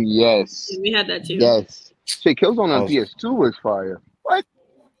Killzone. Fire. Yes, we had that too. Yes, shit, Killzone on PS2 was fire. What?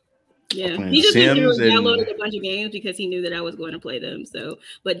 Yeah, he just downloaded a bunch of games because he knew that I was going to play them. So,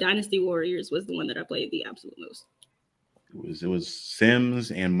 but Dynasty Warriors was the one that I played the absolute most. It was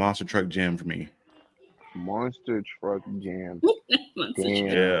Sims and Monster Truck Jam for me. Monster Truck Jam.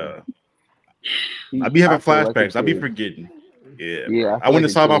 Yeah. I be having flashbacks. I be forgetting. Yeah. I went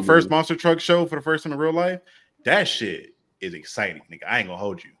and saw my first Monster Truck show for the first time in real life. That shit is exciting, nigga. I ain't gonna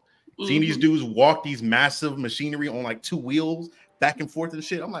hold you. Seeing these dudes walk these massive machinery on like two wheels back and forth and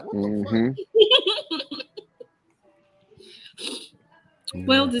shit. I'm like, what the fuck?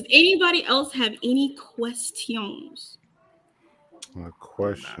 Well, does anybody else have any questions? A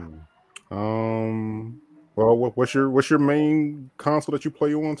question. Well, what's your main console that you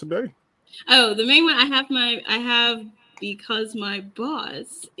play on today? Oh, the main one I have because my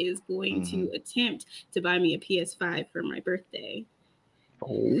boss is going to attempt to buy me a PS5 for my birthday.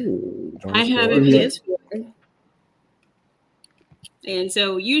 Oh, I have a PS4. And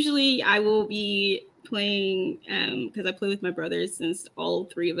so usually I will be playing because I play with my brothers since all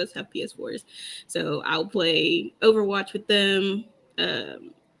three of us have PS4s. So I'll play Overwatch with them. I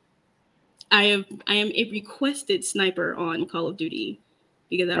am a requested sniper on Call of Duty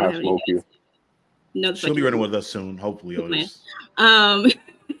because I don't have any guys. No, she'll be running with us soon, hopefully. Otis. And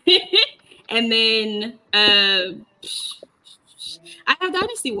then I have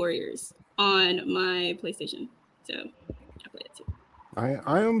Dynasty Warriors on my PlayStation, so I play it too.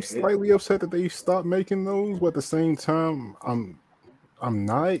 I am slightly upset that they stopped making those, but at the same time, I'm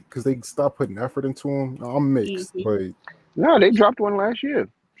not because they stopped putting effort into them. I'm mixed, but no, they dropped one last year.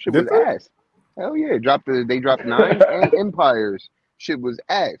 Shit was ass. Hell yeah, they dropped 9 and Empires. Shit was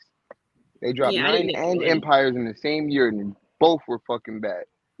ass. They dropped 9 and Empires in the same year, and both were fucking bad.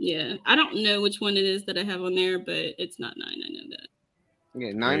 Yeah, I don't know which one it is that I have on there, but it's not 9. I know that.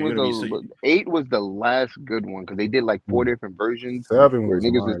 Yeah, 9 was 8 was the last good one because they did like 4 different versions. 7 where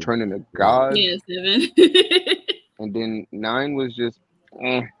niggas was turning to God. Yeah, 7. And then 9 was just,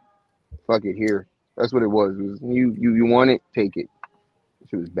 fuck it here. That's what it was. It was you want it, take it.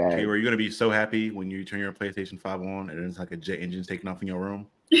 It was bad. Okay, were you gonna be so happy when you turn your PlayStation 5 on and it's like a jet engine's taking off in your room?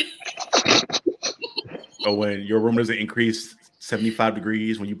 Or when your room doesn't increase 75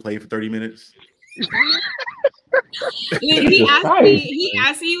 degrees when you play for 30 minutes? He asked me,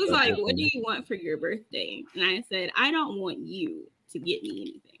 he was like, what do you want for your birthday? And I said, I don't want you to get me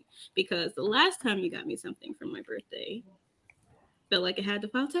anything because the last time you got me something for my birthday felt like it had to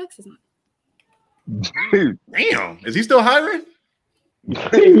file taxes on it. Damn, is he still hiring?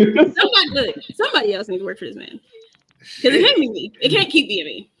 Somebody else needs to work for this man because it can't be me. It can't keep being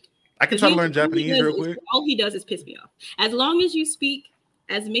me. I can try to learn Japanese real quick. All he does is piss me off. As long as you speak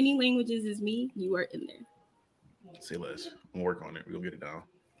as many languages as me, you are in there. Say less. We'll work on it. We'll get it down.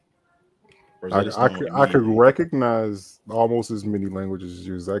 I could recognize almost as many languages as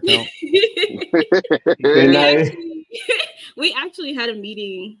you. Does that count? We actually had a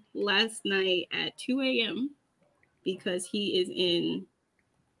meeting last night at 2 a.m. because he is in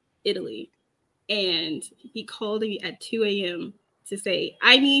Italy. And he called me at 2 a.m. to say,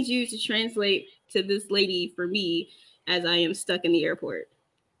 I need you to translate to this lady for me as I am stuck in the airport.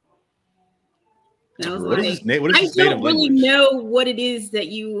 And I was I don't really know what it is that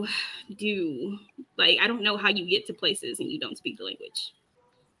you do. Like, I don't know how you get to places and you don't speak the language.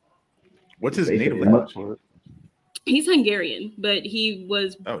 What's his native language? He's Hungarian, but he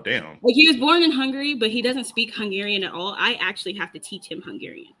was... Oh, damn. Like, he was born in Hungary, but he doesn't speak Hungarian at all. I actually have to teach him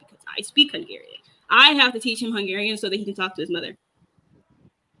Hungarian because I speak Hungarian. I have to teach him Hungarian so that he can talk to his mother.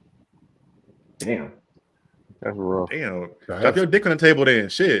 Damn. That's rough. Damn. Drop your dick on the table then.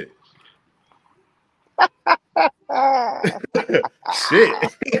 Shit. Shit.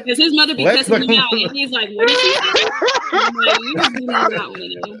 Because his mother be cussing him out, and he's like, "What did she say?" I'm like, "You do not want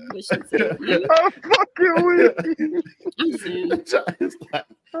to know what she said." I'm fucking with you. I'm saying.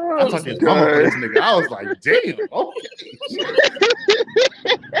 I talked to his mama for this nigga. I was like, damn. Okay.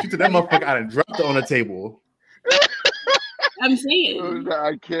 She took that motherfucker out and dropped it on the table. I'm saying.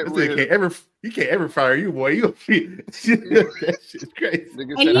 I can't. He can't ever fire you, boy. You that shit's crazy.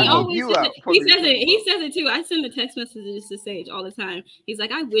 And he always he says it too. I send the text messages to Sage all the time. He's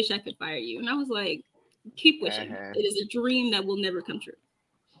like, I wish I could fire you. And I was like, keep wishing. It is a dream that will never come true.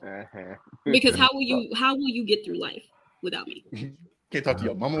 Because how will you get through life without me? Can't talk to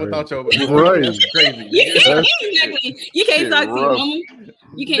your mama without your right. That's crazy. You can't talk to your mama.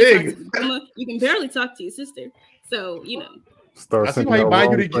 You can't talk to your mama. You can barely talk to your sister. So start sending out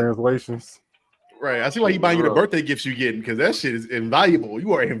wrong translations. Right. I see why he buying you the birthday gifts you getting, because that shit is invaluable.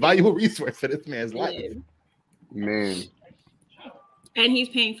 You are an invaluable resource for this man's life. Man. And he's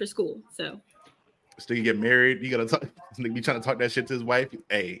paying for school, so. Still you get married, you gotta talk. Be trying to talk that shit to his wife.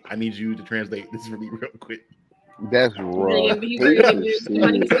 Hey, I need you to translate this for me real quick. That's rough. He better get married to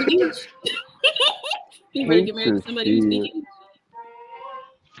somebody who's speaking. He better get married to somebody who's speaking.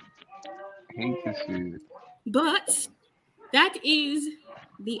 Hate to see it. But that is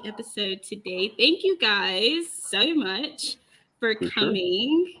the episode today. Thank you guys so much for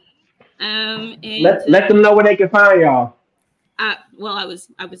coming. And let them know where they can find y'all. Well, I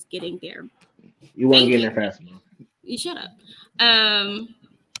was getting there. You weren't getting there fast enough. You shut up.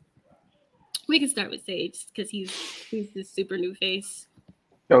 We can start with Sage because he's this super new face.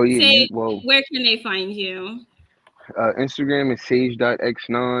 Oh yeah. Sage, where can they find you? Instagram is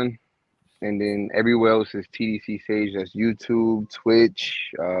sage.xnon. And then everywhere else is TDC Sage. That's YouTube,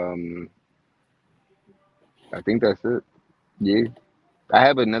 Twitch. I think that's it. Yeah. I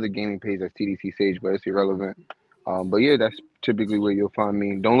have another gaming page that's TDC Sage, but it's irrelevant. But yeah, that's typically where you'll find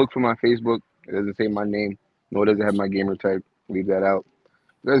me. Don't look for my Facebook. It doesn't say my name. No, it doesn't have my gamer tag. Leave that out.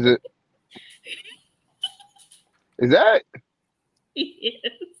 That's it. Is that? Yes.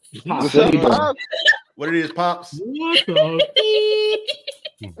 What's up, Pops? What it is, Pops? What the?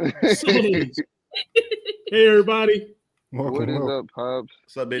 Hey, everybody. What is up, Pops?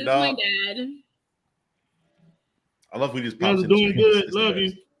 What's up, big This is dog? my dad. I love we just You guys pops are doing good. Love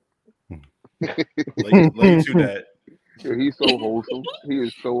you. Love you too, Dad. Yeah, he's so wholesome. He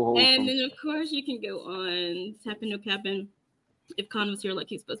is so wholesome. And then, of course, you can go on Tapping No Capping if Con was here like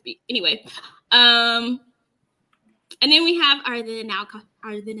he's supposed to be. Anyway, and then we have our Then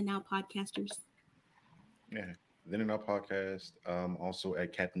and Now podcasters. Yeah, Then and Now podcast. Also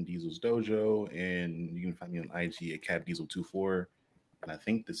at Captain Diesel's Dojo, and you can find me on IG at CapDiesel24, and I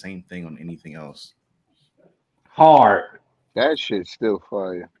think the same thing on anything else. Hard. That shit's still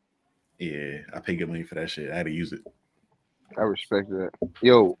fire. Yeah, I pay good money for that shit. I had to use it. I respect that.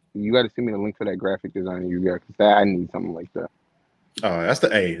 Yo, you got to send me the link for that graphic designer you got, because I need something like that. Oh,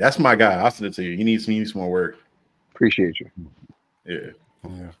 that's my guy. I'll send it to you. You need some more work. Appreciate you. Yeah.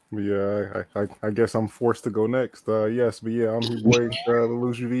 Yeah, I guess I'm forced to go next. Yes, but yeah, I'm your boy,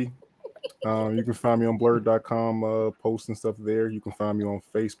 Lelouch V. You can find me on blurred.com, posting stuff there. You can find me on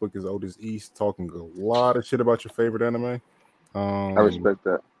Facebook as Otis East, talking a lot of shit about your favorite anime. I respect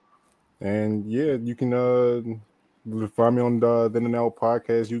that. And yeah, you can find me on the Then and Now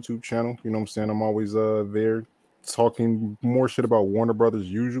podcast YouTube channel. You know what I'm saying? I'm always there talking more shit about Warner Brothers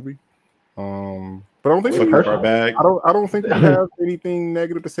usually. But I don't think I don't think we have anything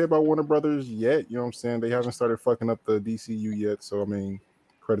negative to say about Warner Brothers yet. You know what I'm saying? They haven't started fucking up the DCU yet, so I mean,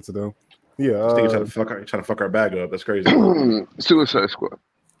 credit to them. Yeah, trying to fuck our bag up. That's crazy. Suicide Squad.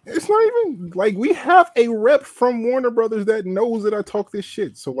 It's not even like we have a rep from Warner Brothers that knows that I talk this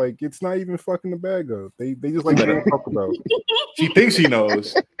shit. So like, it's not even fucking the bag up. They just like to talk about. She thinks she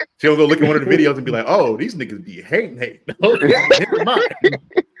knows. She'll go look at one of the videos and be like, "Oh, these niggas be hating. Never mind."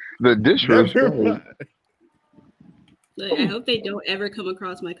 The disrespect. Look, I hope they don't ever come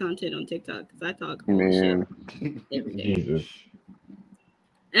across my content on TikTok because I talk Man. shit every day.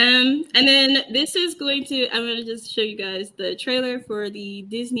 And then this is I'm going to just show you guys the trailer for the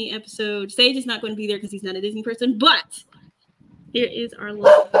Disney episode. Sage is not going to be there because he's not a Disney person, but here is our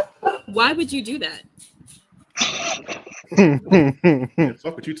logo. Why would you do that?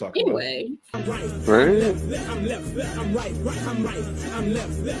 Fuck what you talking Anyway. Right? I'm left, I'm right, I'm right, I'm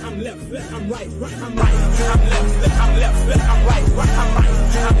left, I'm left, I'm right, I'm right, I'm left, I'm left, I'm right, I'm right,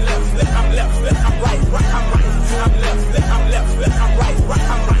 I'm left, I'm left, I'm right, I'm right, I'm left, I'm left, I'm right,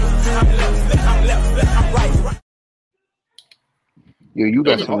 I'm right, I'm left, I'm left, I'm right. Yo, you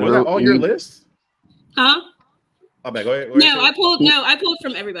got some real all your lists? Huh? Oh, back. Go ahead. I pulled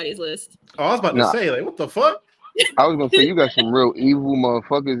from everybody's list. Oh, I was about to say, like, what the fuck? I was gonna say you got some real evil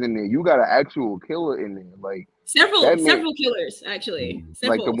motherfuckers in there. You got an actual killer in there. Like Several killers actually.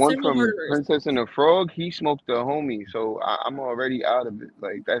 Like the one from murderers. Princess and the Frog, he smoked the homie, so I'm already out of it.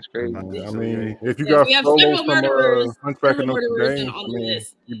 Like that's crazy. I mean, if you Yeah, got we have Frollo several from murderers. Hunchback of Several Notre murderers Dame, on I the mean,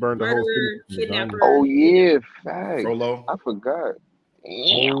 list. you burned the whole Murderer, city. kidnapper. Oh yeah, facts. Frollo. I forgot.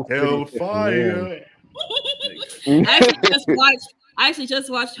 Whole city Hellfire. I actually just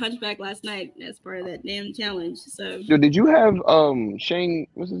watched Hunchback last night as part of that damn challenge. So Yo, did you have Shang?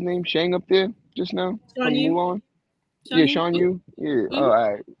 What's his name? Shang up there just now? Sean From Yu? Mulan? Sean Yeah, Yu? Sean Yu. Yeah. Mhm. Oh, all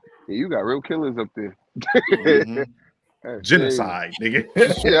right. Yeah, you got real killers up there. Mhm. That's Genocide, nigga.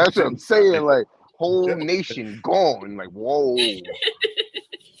 crazy. Yeah, that's what I'm saying. Like whole nation gone. Like whoa.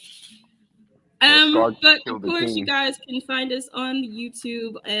 Scar But killed of the course, you king. guys can find us on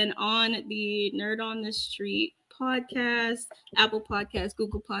YouTube and on the Nerd on the Street podcast, Apple Podcasts,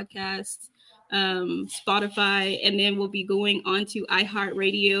 Google Podcasts, Spotify, and then we'll be going on to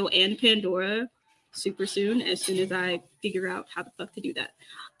iHeartRadio and Pandora super soon, as soon as I figure out how the fuck to do that.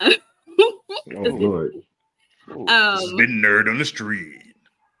 Oh, Lord. This has been Nerd on the Street.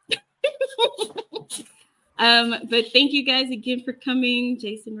 But thank you guys again for coming.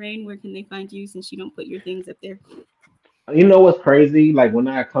 Jason Rain, where can they find you since you don't put your things up there? You know what's crazy? Like when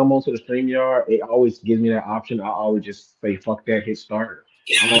I come onto the StreamYard, it always gives me that option. I always just say fuck that, hit start.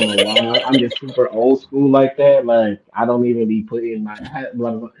 I don't know why. I'm just super old school like that. Like I don't even be putting my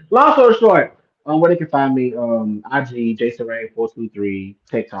blah, blah, blah. Long story short, where they can find me, IG Jason Rain 423,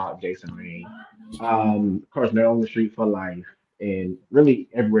 TikTok Jason Rain. Of course, they're on the street for life, and really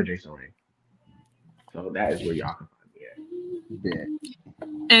everywhere Jason Rain. So that is where y'all can find me at. Yeah.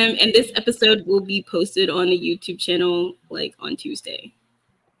 And this episode will be posted on the YouTube channel like on Tuesday.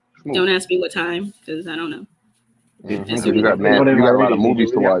 Smooth. Don't ask me what time because I don't know. Because you got a lot of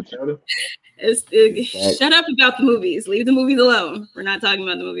movies to watch. Shut up about the movies. Leave the movies alone. We're not talking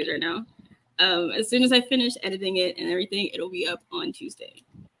about the movies right now. As soon as I finish editing it and everything, it'll be up on Tuesday.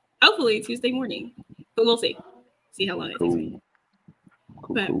 Hopefully Tuesday morning. But we'll see. See how long it takes me.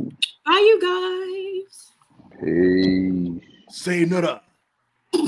 But bye, you guys. Peace. Say nada.